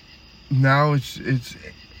now it's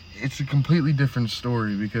a completely different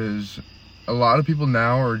story, because a lot of people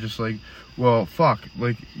now are just like, well, fuck,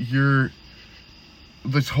 like,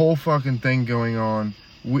 this whole fucking thing going on.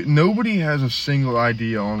 Nobody has a single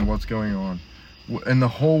idea on what's going on in the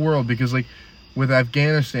whole world, because, like, with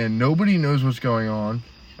Afghanistan, nobody knows what's going on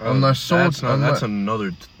unless they're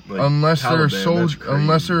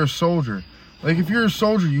a soldier. Like, if you're a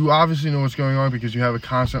soldier, you obviously know what's going on because you have a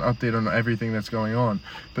constant update on everything that's going on.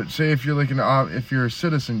 But say if you're like if you're a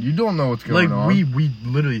citizen, you don't know what's going on. Like, we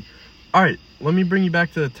literally. All right, let me bring you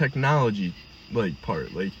back to the technology, like,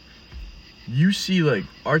 part. Like, you see, like,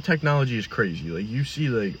 our technology is crazy. Like, you see,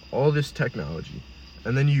 like, all this technology,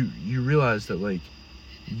 and then you realize that, like,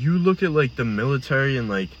 you look at, like, the military and,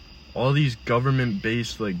 like, all these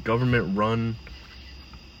government-based, like, government-run,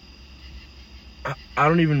 I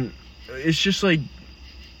don't even, it's just, like,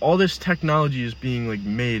 all this technology is being, like,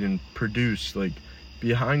 made and produced, like,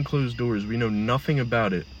 behind closed doors. We know nothing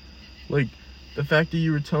about it. Like, the fact that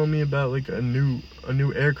you were telling me about, like, a new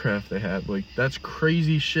aircraft they have, like, that's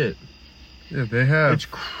crazy shit. Yeah, they have. It's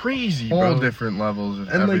crazy, bro. All different levels of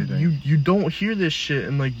and everything. Like, you don't hear this shit,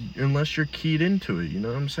 and, like, unless you're keyed into it. You know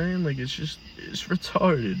what I'm saying? Like, it's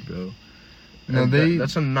retarded, bro. No,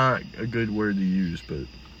 that's not a good word to use, but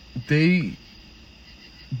they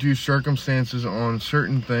do circumstances on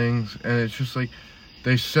certain things, and it's just like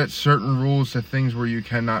they set certain rules to things where you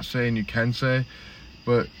cannot say and you can say,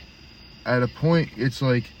 but at a point, it's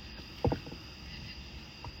like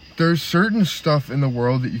there's certain stuff in the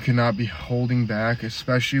world that you cannot be holding back,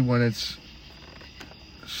 especially when it's,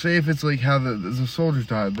 say if it's like how the soldiers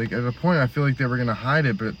died. Like at a point I feel like they were gonna hide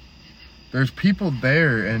it, but there's people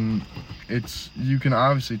there and you can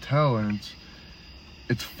obviously tell, and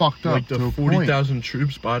it's fucked up. Like the 40,000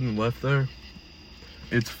 troops Biden left there.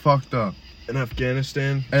 It's fucked up. In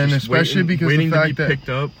Afghanistan. And especially because waiting the fact to be that, picked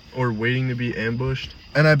up or waiting to be ambushed.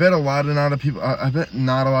 And I bet not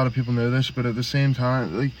a lot of people know this, but at the same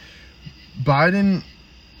time, like, Biden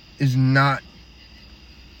is not,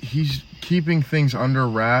 he's keeping things under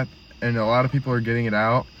wrap, and a lot of people are getting it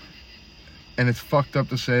out, and it's fucked up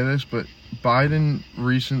to say this, but Biden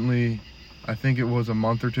recently, I think it was a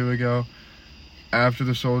month or two ago, after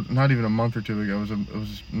the soldier, not even a month or two ago, it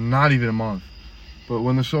was not even a month, but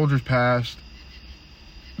when the soldiers passed,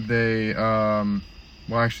 they,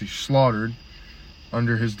 actually slaughtered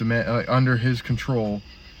under his under his control.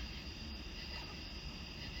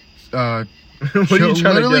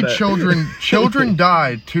 Literally, children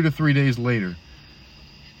died 2 to 3 days later.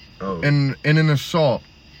 Oh. In an assault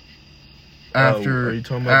after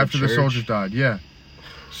the soldiers died. Yeah.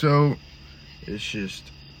 So it's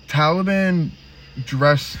just Taliban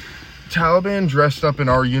dressed up in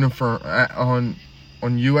our uniform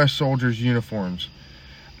on U.S. soldiers' uniforms.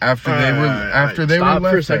 After they were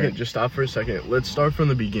left there. Just stop for a second. Let's start from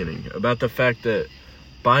the beginning about the fact that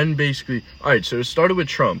Biden basically. All right, so it started with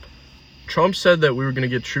Trump. Trump said that we were going to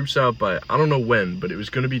get troops out by, I don't know when, but it was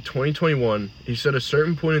going to be 2021. He said a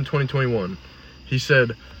certain point in 2021, he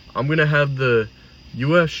said, I'm going to have the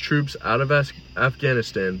U.S. troops out of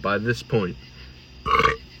Afghanistan by this point.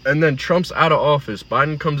 And then Trump's out of office.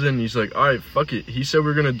 Biden comes in and he's like, all right, fuck it. He said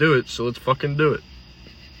we're going to do it, so let's fucking do it.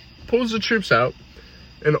 Pulls the troops out.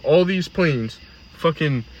 And all these planes,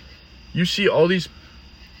 you see all these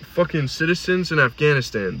fucking citizens in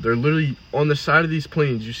Afghanistan. They're literally on the side of these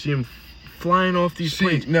planes. You see them flying off these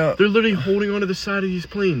planes. No. They're literally holding onto the side of these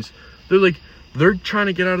planes. They're trying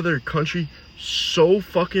to get out of their country so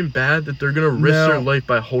fucking bad that they're going to risk their life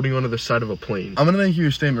by holding onto the side of a plane. I'm going to make you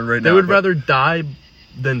a statement right now. They would rather die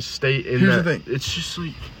than stay in here's that. The thing. It's just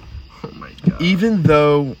like, oh my God. Even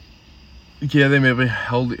though, yeah, they may be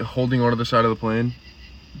holding onto the side of the plane,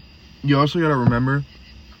 you also got to remember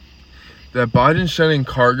that Biden's sending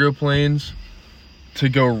cargo planes to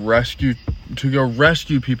go rescue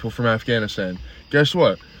people from Afghanistan. Guess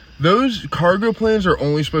what? Those cargo planes are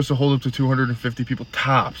only supposed to hold up to 250 people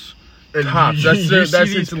tops. And tops. That's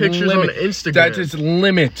its pictures limit. On Instagram. That's its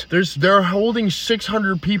limit. They're holding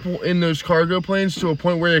 600 people in those cargo planes to a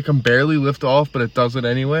point where they can barely lift off, but it does it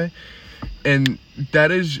anyway. And that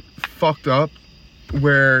is fucked up.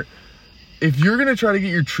 Where if you're gonna try to get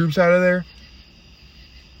your troops out of there,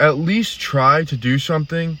 at least try to do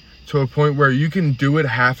something to a point where you can do it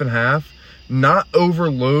half and half, not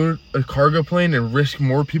overload a cargo plane and risk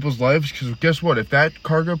more people's lives. Because guess what? If that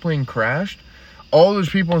cargo plane crashed, all those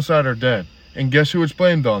people inside are dead. And guess who it's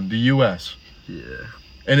blamed on? The U.S. Yeah.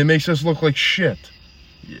 And it makes us look like shit.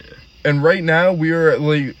 Yeah. And right now we are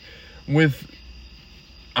like with.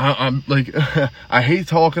 I'm like, I hate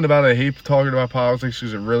talking about politics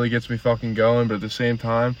because it really gets me fucking going. But at the same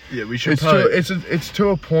time, yeah, we should. It's to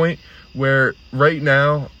a point where right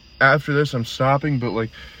now, after this, I'm stopping. But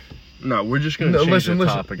like, no, we're just gonna change the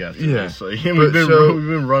topic after this. Like, we've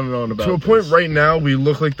been running on about to a point right now. We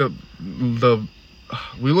look like the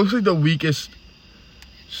weakest.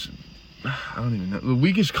 I don't even know, the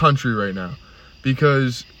weakest country right now,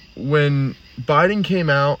 because when Biden came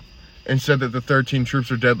out and said that the 13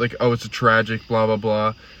 troops are dead, like, oh, it's a tragic, blah blah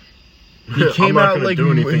blah. He came out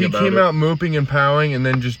moping and powing, and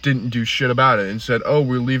then just didn't do shit about it, and said, oh,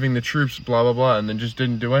 we're leaving the troops, blah blah blah, and then just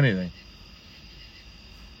didn't do anything.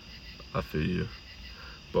 I feel you.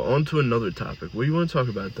 But on to another topic. What do you want to talk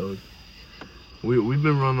about, Doug? We've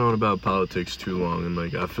been running on about politics too long, and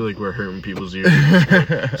like I feel like we're hurting people's ears.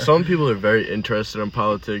 Some people are very interested in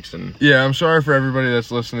politics, and yeah, I'm sorry for everybody that's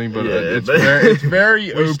listening, but it's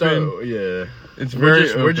very open. It's very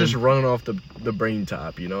open. We're just running off the brain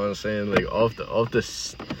top, you know what I'm saying? Like off the.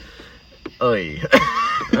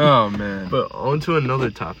 Oh man. But on to another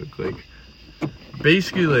topic, like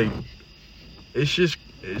basically, like it's just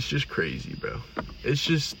crazy, bro. It's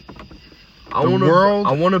just. I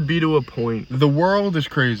want to be to a point. The world is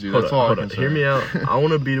crazy. That's all I can say. Hear me out. I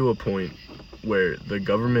want to be to a point where the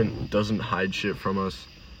government doesn't hide shit from us,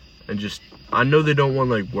 and just. I know they don't want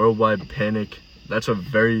like worldwide panic. That's a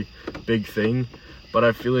very big thing, but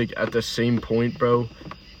I feel like at the same point, bro,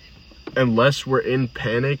 unless we're in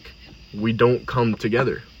panic, we don't come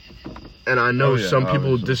together. And I know some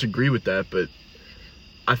people disagree with that, but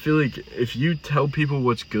I feel like if you tell people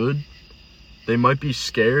what's good, they might be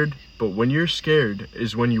scared, but when you're scared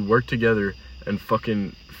is when you work together and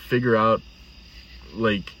fucking figure out,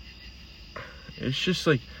 like, it's just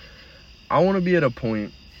like, I want to be at a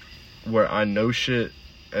point where I know shit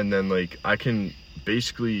and then, like, I can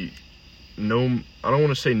basically know, I don't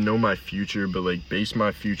want to say know my future, but, like, base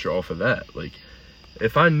my future off of that. Like,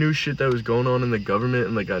 if I knew shit that was going on in the government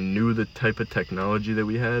and, like, I knew the type of technology that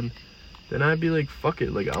we had, then I'd be like, fuck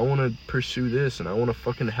it, like, I want to pursue this and I want to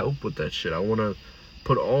fucking help with that shit. I want to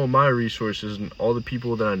put all my resources and all the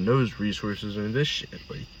people that I know's resources into this shit.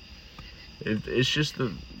 Like, it's just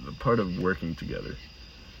the part of working together.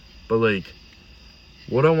 But, like,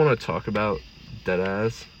 what I want to talk about,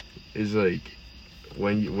 deadass, is, like,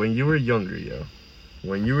 when you were younger, yo.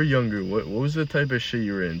 When you were younger, what was the type of shit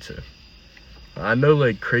you were into? I know,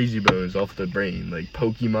 like, Crazy Bones off the brain, like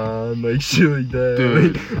Pokemon, like shit like that.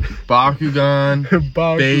 Dude, Bakugan,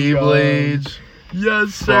 Bakugan. Beyblades.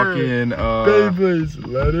 Yes, sir. Fucking, Beyblades,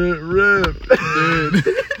 let it rip. Dude.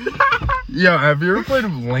 Yo, have you ever played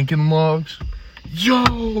Lincoln Logs?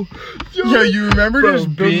 Yo, You remember Bro,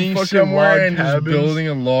 just building being fucking somewhere log and just cabins? building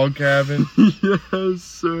a log cabin? Yes,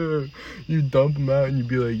 sir. You dump them out and you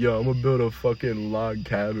be like, yo, I'm gonna build a fucking log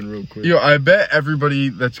cabin real quick. Yo, I bet everybody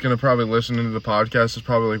that's gonna probably listen to the podcast is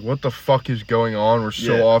probably like, what the fuck is going on? We're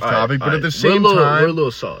so off topic. But at the same time, we're a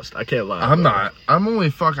little sauced. I can't lie. I'm not. I'm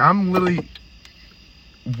literally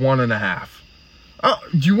 1.5.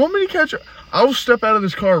 Do you want me to catch up? I'll step out of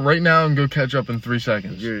this car right now and go catch up in 3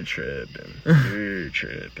 seconds. You're tripping.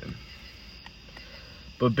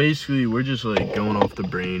 But basically, we're just, like, going off the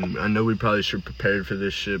brain. I know we probably should prepare for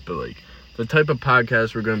this shit, but, like, the type of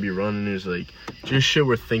podcast we're going to be running is, like, just shit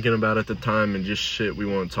we're thinking about at the time and just shit we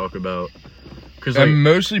want to talk about. Cause, like, And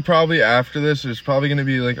mostly probably after this, there's probably going to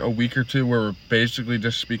be, like, a week or two where we're basically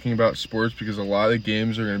just speaking about sports because a lot of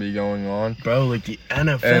games are going to be going on. bro, like, the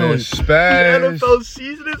NFL And is... The NFL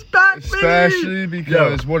season is back, especially baby!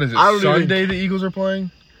 because, Yo, what is it, I don't Sunday the Eagles are playing?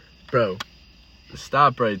 Bro,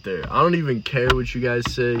 stop right there. I don't even care what you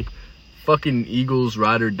guys say. Fucking Eagles,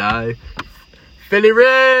 ride or die. Philly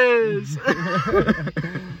Reds!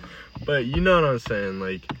 But you know what I'm saying,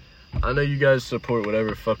 like, I know you guys support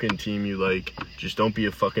whatever fucking team you like. Just don't be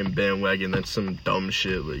a fucking bandwagon. That's some dumb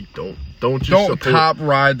shit. Like, don't Don't top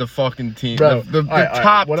ride the fucking team. Bro, The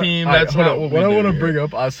top team, that's not what we do. What I want to here. bring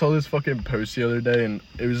up, I saw this fucking post the other day, and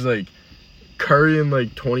it was like Curry in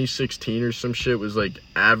like 2016 or some shit was like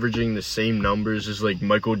averaging the same numbers as like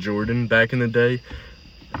Michael Jordan back in the day.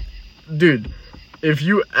 Dude, if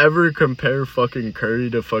you ever compare fucking Curry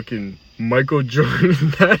to fucking Michael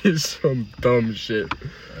Jordan, that is some dumb shit.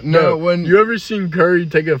 No, when you ever seen Curry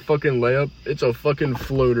take a fucking layup, it's a fucking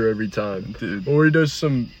floater every time, dude. Or he does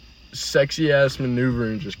some sexy ass maneuver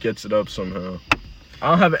and just gets it up somehow. I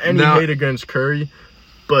don't have any hate against Curry,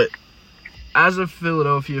 but as a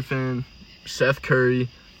Philadelphia fan, Seth Curry,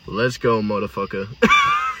 let's go, motherfucker.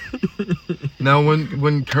 Now,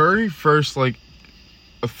 when Curry first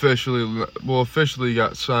officially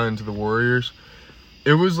got signed to the Warriors,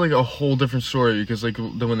 it was like a whole different story because like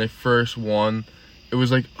when they first won, it was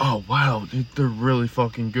like, oh wow, they're really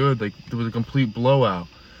fucking good. Like there was a complete blowout,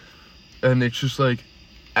 and it's just like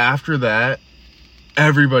after that,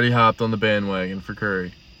 everybody hopped on the bandwagon for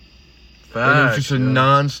Curry. And it was just a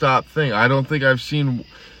non-stop thing. I don't think I've seen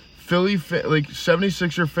Philly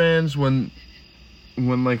 76er fans when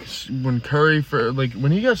Curry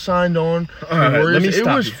when he got signed on the Warriors, it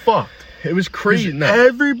was fucked. It was crazy. No,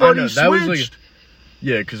 everybody switched.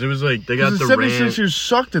 Yeah, because it was like they got the 76ers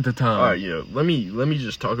sucked at the time. All right, yeah. Let me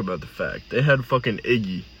just talk about the fact they had fucking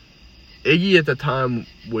Iggy. Iggy at the time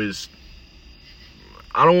was,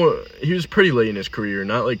 he was pretty late in his career,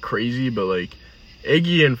 not like crazy, but like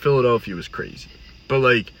Iggy in Philadelphia was crazy. But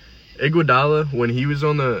like Iguodala, when he was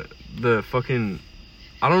on the fucking,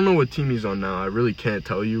 I don't know what team he's on now. I really can't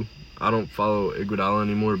tell you. I don't follow Iguodala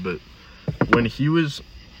anymore, but when he was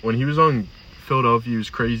on Philadelphia, he was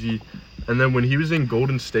crazy. And then when he was in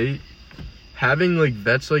Golden State, having like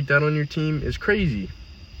vets like that on your team is crazy.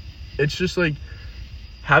 It's just like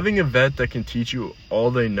having a vet that can teach you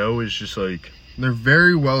all they know is just like, they're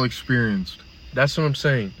very well experienced. That's what I'm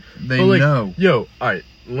saying. They know. Yo, all right,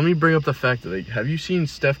 let me bring up the fact that like, have you seen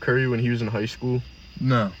Steph Curry when he was in high school?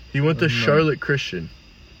 No. He went to Charlotte Christian.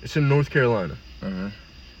 It's in North Carolina.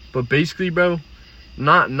 But basically, bro,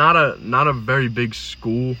 not a very big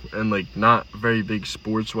school and like not very big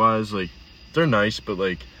sports wise. Like they're nice, but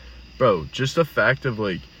like, bro, just the fact of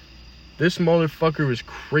like this motherfucker was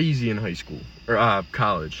crazy in high school or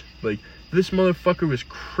college. Like this motherfucker was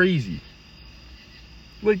crazy.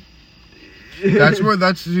 Like that's where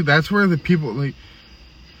the people like.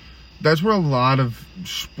 That's where a lot of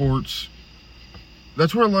sports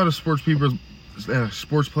that's where a lot of sports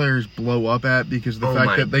players blow up at, because of the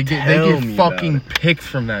fact that they get fucking picked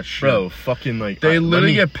from that shit. Bro, fucking like they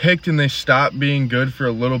literally get picked and they stop being good for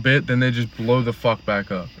a little bit, then they just blow the fuck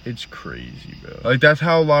back up. It's crazy, bro. Like, that's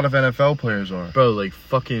how a lot of NFL players are. Bro, like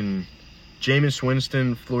fucking Jameis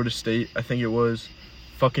Winston, Florida State, I think it was.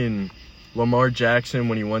 Fucking Lamar Jackson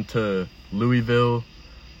when he went to Louisville.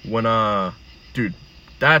 When dude,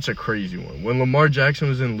 that's a crazy one. When Lamar Jackson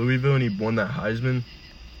was in Louisville and he won that Heisman,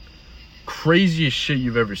 craziest shit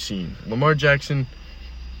you've ever seen. Lamar Jackson,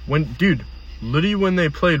 literally when they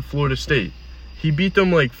played Florida State, he beat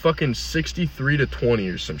them like fucking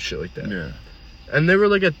 63-20 or some shit like that. Yeah. And they were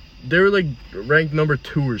like ranked number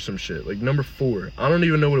 2 or some shit, like number 4. I don't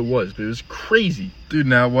even know what it was, but it was crazy. Dude,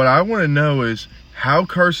 now what I want to know is how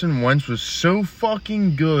Carson Wentz was so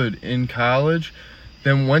fucking good in college,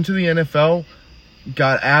 then went to the NFL,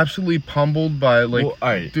 got absolutely pummeled by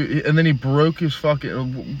dude, and then he broke his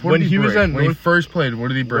fucking. When he first played, what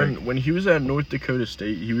did he break? When he was at North Dakota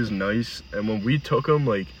State, he was nice, and when we took him,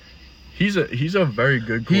 like, he's a very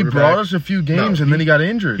good quarterback. He brought us a few games, and then he got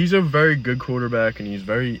injured. He's a very good quarterback, and he's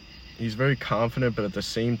very confident, but at the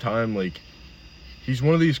same time, like, he's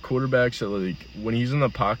one of these quarterbacks that, like, when he's in the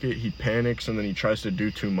pocket, he panics and then he tries to do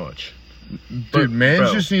too much. Dude,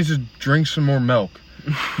 just needs to drink some more milk.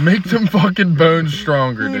 Make them fucking bones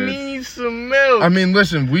stronger, dude. He needs some milk. I mean,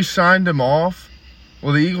 listen, we signed him off.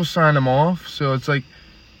 Well, the Eagles signed him off, so it's like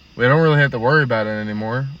we don't really have to worry about it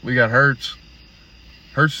anymore. We got Hurts.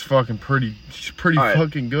 Hurts is fucking pretty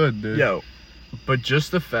fucking good, dude. Yo, but just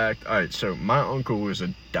the fact, so my uncle was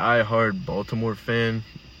a diehard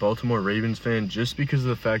Baltimore Ravens fan, just because of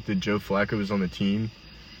the fact that Joe Flacco was on the team.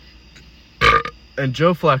 And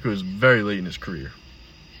Joe Flacco was very late in his career.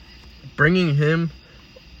 Bringing him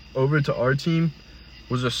over to our team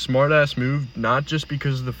was a smart-ass move, not just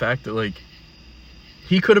because of the fact that, like,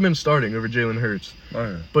 he could have been starting over Jalen Hurts. Oh,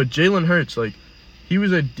 yeah. But Jalen Hurts, like, he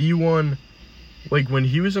was a D1. Like, when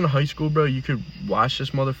he was in high school, bro, you could watch this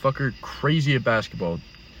motherfucker crazy at basketball.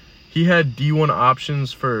 He had D1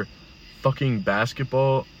 options for fucking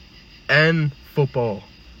basketball and football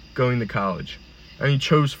going to college. And he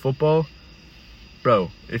chose football.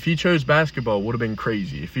 Bro, if he chose basketball, it would have been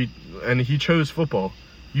crazy. And he chose football.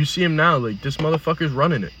 You see him now, like, this motherfucker's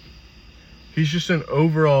running it. He's just an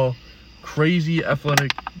overall crazy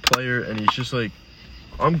athletic player, and he's just like,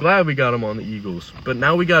 I'm glad we got him on the Eagles. But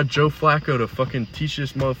now we got Joe Flacco to fucking teach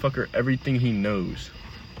this motherfucker everything he knows.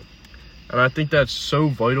 And I think that's so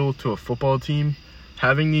vital to a football team,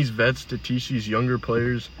 having these vets to teach these younger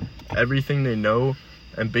players everything they know,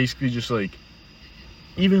 and basically just, like,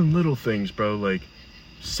 even little things, bro, like,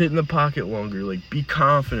 sit in the pocket longer, like, be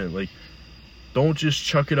confident, like, don't just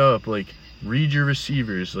chuck it up, like, read your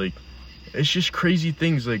receivers, like, it's just crazy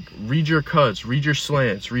things, like, read your cuts, read your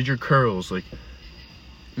slants, read your curls, like,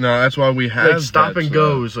 no, that's why we have, like, stop and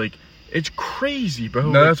goes, like, it's crazy, bro.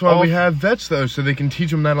 No, like, that's why we have vets, though, so they can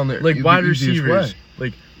teach them that on their, like, wide receivers, way.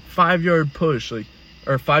 like, 5-yard push, like,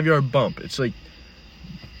 or 5-yard bump, it's like,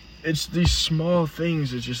 it's these small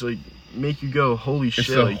things that just, like, make you go, holy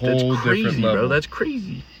shit, like, that's crazy, bro, that's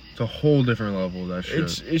crazy. It's a whole different level of that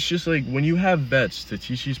shit. It's just like, when you have vets to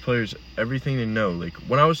teach these players everything they know, like,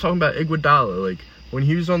 when I was talking about Iguodala, like, when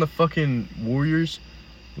he was on the fucking Warriors,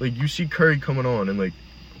 like, you see Curry coming on, and, like,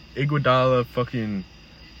 Iguodala, fucking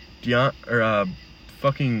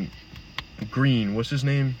fucking Green, what's his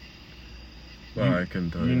name? Well, I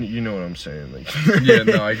couldn't tell you. You know what I'm saying, like. Yeah,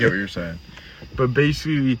 no, I get what you're saying. But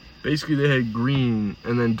basically they had Green,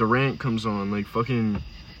 and then Durant comes on, like, fucking.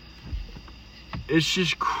 It's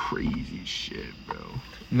just crazy shit, bro.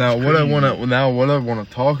 Now what I want to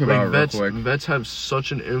talk about, like, real quick. Vets have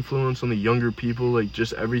such an influence on the younger people, like,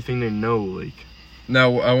 just everything they know, like.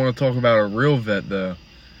 Now I want to talk about a real vet, though.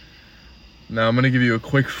 Now I'm gonna give you a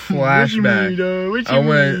quick flashback. I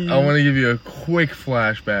want to give you a quick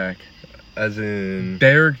flashback, as in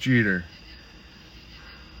Derek Jeter.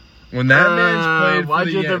 When that man's played for why'd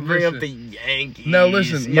the you have to bring up the Yankees? No,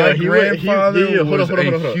 listen, my grandfather was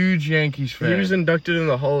a huge Yankees fan. He was inducted in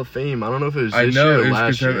the Hall of Fame. I don't know if it was this year or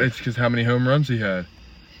last year. It's because how many home runs he had.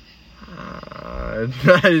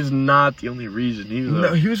 That is not the only reason. He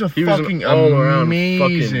was a fucking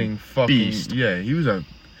amazing fucking beast. Yeah, he was a...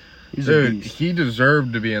 He's Dude, a beast. He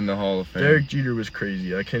deserved to be in the Hall of Fame. Derek Jeter was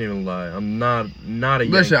crazy. I can't even lie. I'm not a Yankees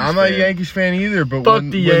fan. Listen, I'm not a Yankees fan either, but fuck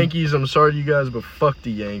the Yankees. I'm sorry, you guys, but fuck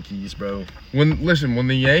the Yankees, bro. When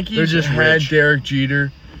the Yankees just had rich. Derek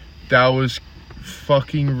Jeter, that was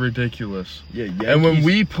fucking ridiculous. Yeah, Yankees.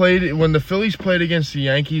 And when the Phillies played against the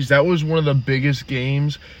Yankees, that was one of the biggest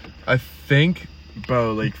games, I think,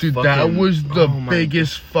 Bro, like, Dude, fucking, that was the oh my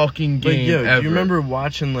biggest fucking God. Like, game yo, ever. do you remember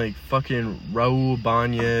watching, like, fucking Raul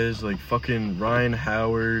Ibanez, like, fucking Ryan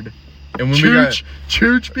Howard, And when we got,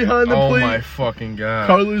 Church behind the oh plate, my fucking god.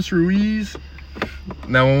 Carlos Ruiz.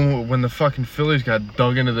 Now, when the fucking Phillies got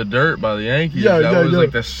dug into the dirt by the Yankees, Yeah, that yeah, was yeah.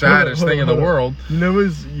 like the saddest thing in the world. You know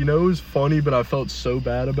it was funny, but I felt so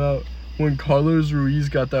bad about when Carlos Ruiz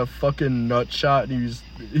got that fucking nut shot and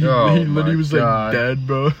he Oh literally my was God. like dead,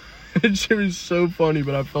 bro. It shit was so funny,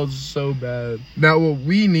 but I felt so bad. Now, what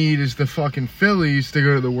we need is the fucking Phillies to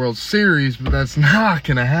go to the World Series, but that's not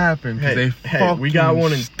gonna happen because they fucking we got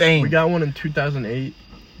one in stink. we got one in 2008.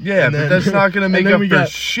 Yeah, and but then- that's not gonna and make then up we for got-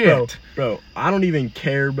 shit. Bro, I don't even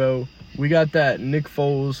care, bro. We got that Nick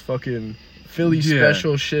Foles fucking Philly Yeah,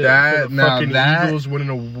 special shit that- for the now fucking that- Eagles winning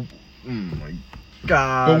a. Oh my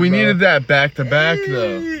god! But we bro. needed that back to back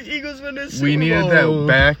though. Eagles win the Super We needed Bowl. that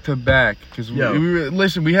back to back because Yo.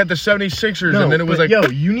 listen. We had the 76ers, No, and then it was but like, yo,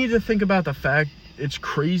 you need to think about the fact it's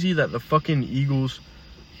crazy that the fucking Eagles,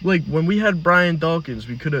 like when we had Brian Dawkins,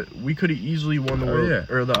 we could have easily won the Oh, world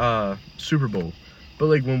yeah. or the Super Bowl, but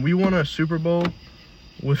like when we won a Super Bowl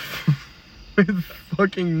with with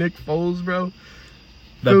fucking Nick Foles, bro,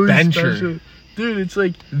 the Philly bencher, special. Dude, it's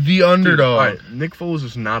like the underdog. All right, Nick Foles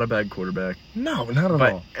is not a bad quarterback No, not at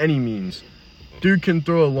by all. any means. Dude can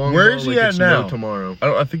throw a long Where ball is he like at it's now? no tomorrow.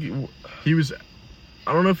 I think He was.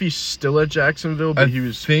 I don't know if he's still at Jacksonville, but I he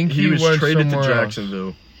was. think he was went traded to somewhere else.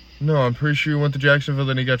 Jacksonville. no. I'm pretty sure he went to Jacksonville,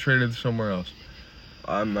 then he got traded somewhere else.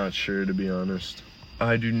 I'm not sure, to be honest.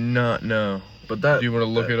 I do not know. But that. Do you want to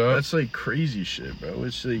look it up? That's like crazy shit, bro.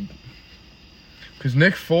 It's like. Because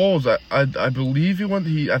Nick Foles, I believe he went.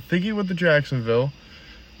 I think he went to Jacksonville.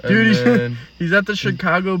 And Dude, then- he's at the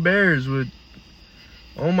Chicago Bears with.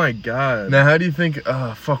 Oh my god. now how do you think?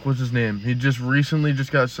 Fuck, what's his name? He just recently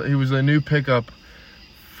got. He was a new pickup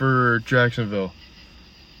for Jacksonville.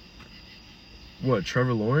 What,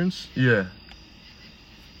 Trevor Lawrence? Yeah.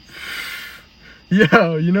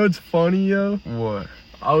 Yo, you know what's funny, yo? What?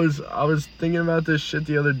 I was thinking about this shit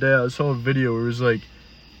the other day. I saw a video where it was like,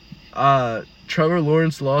 Trevor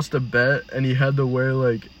Lawrence lost a bet and he had to wear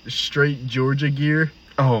like straight Georgia gear.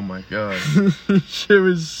 Oh my god. Shit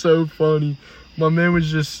was so funny. My man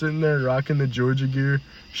was just sitting there rocking the Georgia gear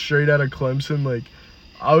straight out of Clemson. Like,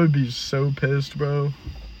 I would be so pissed, bro.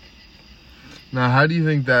 Now, how do you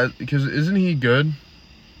think that? Because isn't he good?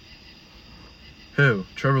 Who?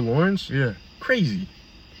 Trevor Lawrence? Yeah. Crazy.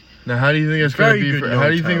 Now, how do you think it's gonna Very be? good For, young how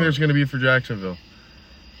do you think talent. there's gonna be for Jacksonville?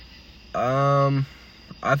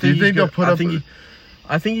 I think. Do you think they'll put up?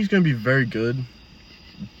 I think he's gonna be very good.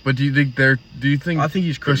 But do you think they're? Do you think? I think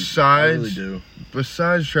he's crazy. Besides, I really do.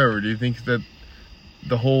 besides Trevor, do you think that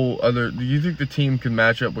the whole other? Do you think the team can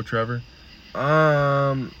match up with Trevor?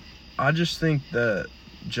 I just think that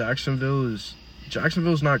Jacksonville's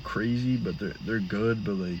not crazy, but they're good.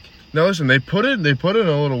 But like, Now listen, they put in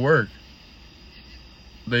a little work.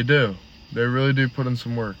 They do. They really do put in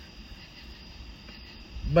some work.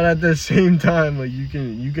 but at the same time, like you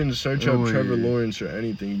can search up Oh, Trevor yeah. Lawrence or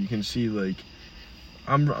anything. You can see like,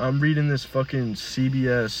 I'm reading this fucking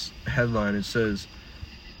CBS headline. It says,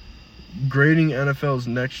 grading NFL's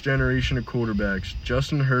next generation of quarterbacks,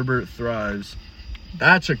 Justin Herbert thrives.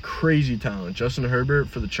 That's a crazy talent. Justin Herbert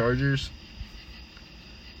for the Chargers.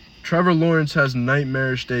 Trevor Lawrence has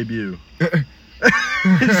nightmarish debut.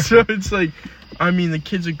 So it's like, I mean, the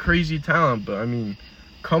kid's a crazy talent, but I mean,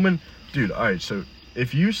 dude, alright, so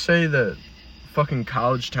if you say that fucking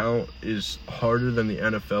college talent is harder than the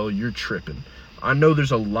NFL, you're tripping. I know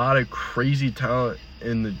there's a lot of crazy talent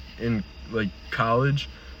in like college,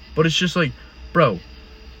 but it's just like, bro,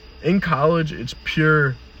 in college it's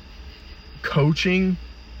pure coaching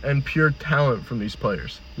and pure talent from these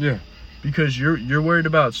players. Yeah. Because you're worried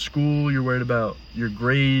about school, you're worried about your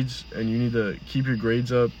grades, and you need to keep your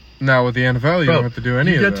grades up. Now with the NFL, you Bro, don't have to do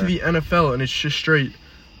any you of get that. to the NFL and it's just straight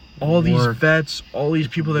all these Work. vets, all these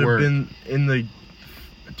people that Work. have been in the,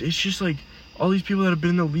 it's just like all these people that have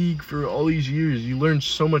been in the league for all these years. You learn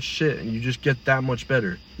so much shit and you just get that much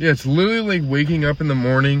better. Yeah, it's literally like waking up in the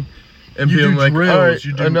morning and You being do like, drills, all right,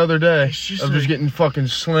 you do- another day It's just of just like- getting fucking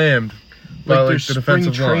slammed by Like like there's the spring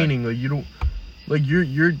defensive line. training, like you don't, like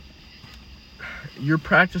you're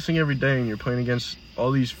practicing every day and you're playing against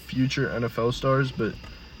all these future NFL stars, but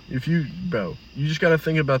you just got to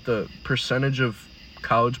think about the percentage of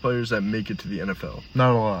college players that make it to the NFL.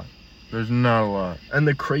 Not a lot. There's not a lot. And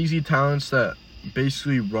the crazy talents that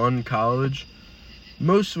basically run college,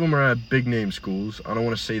 most of them are at big name schools. I don't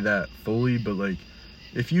want to say that fully, but like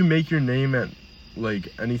if you make your name at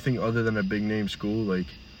like anything other than a big name school, like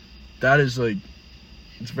that is like,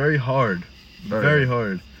 it's very hard. Oh, Very yeah.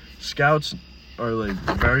 hard. Scouts are like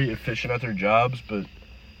very efficient at their jobs, but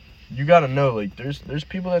you gotta know, like, there's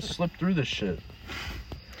people that slip through this shit.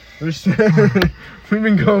 We've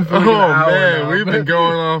been going for like an hour now, we've been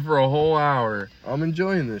going on for a whole hour. I'm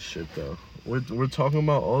enjoying this shit though. We're talking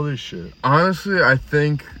about all this shit. Honestly, I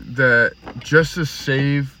think that just to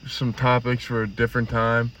save some topics for a different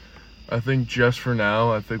time, I think just for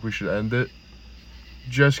now, I think we should end it.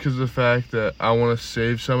 Just because of the fact that I want to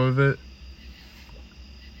save some of it.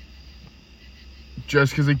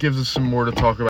 Just because it gives us some more to talk about.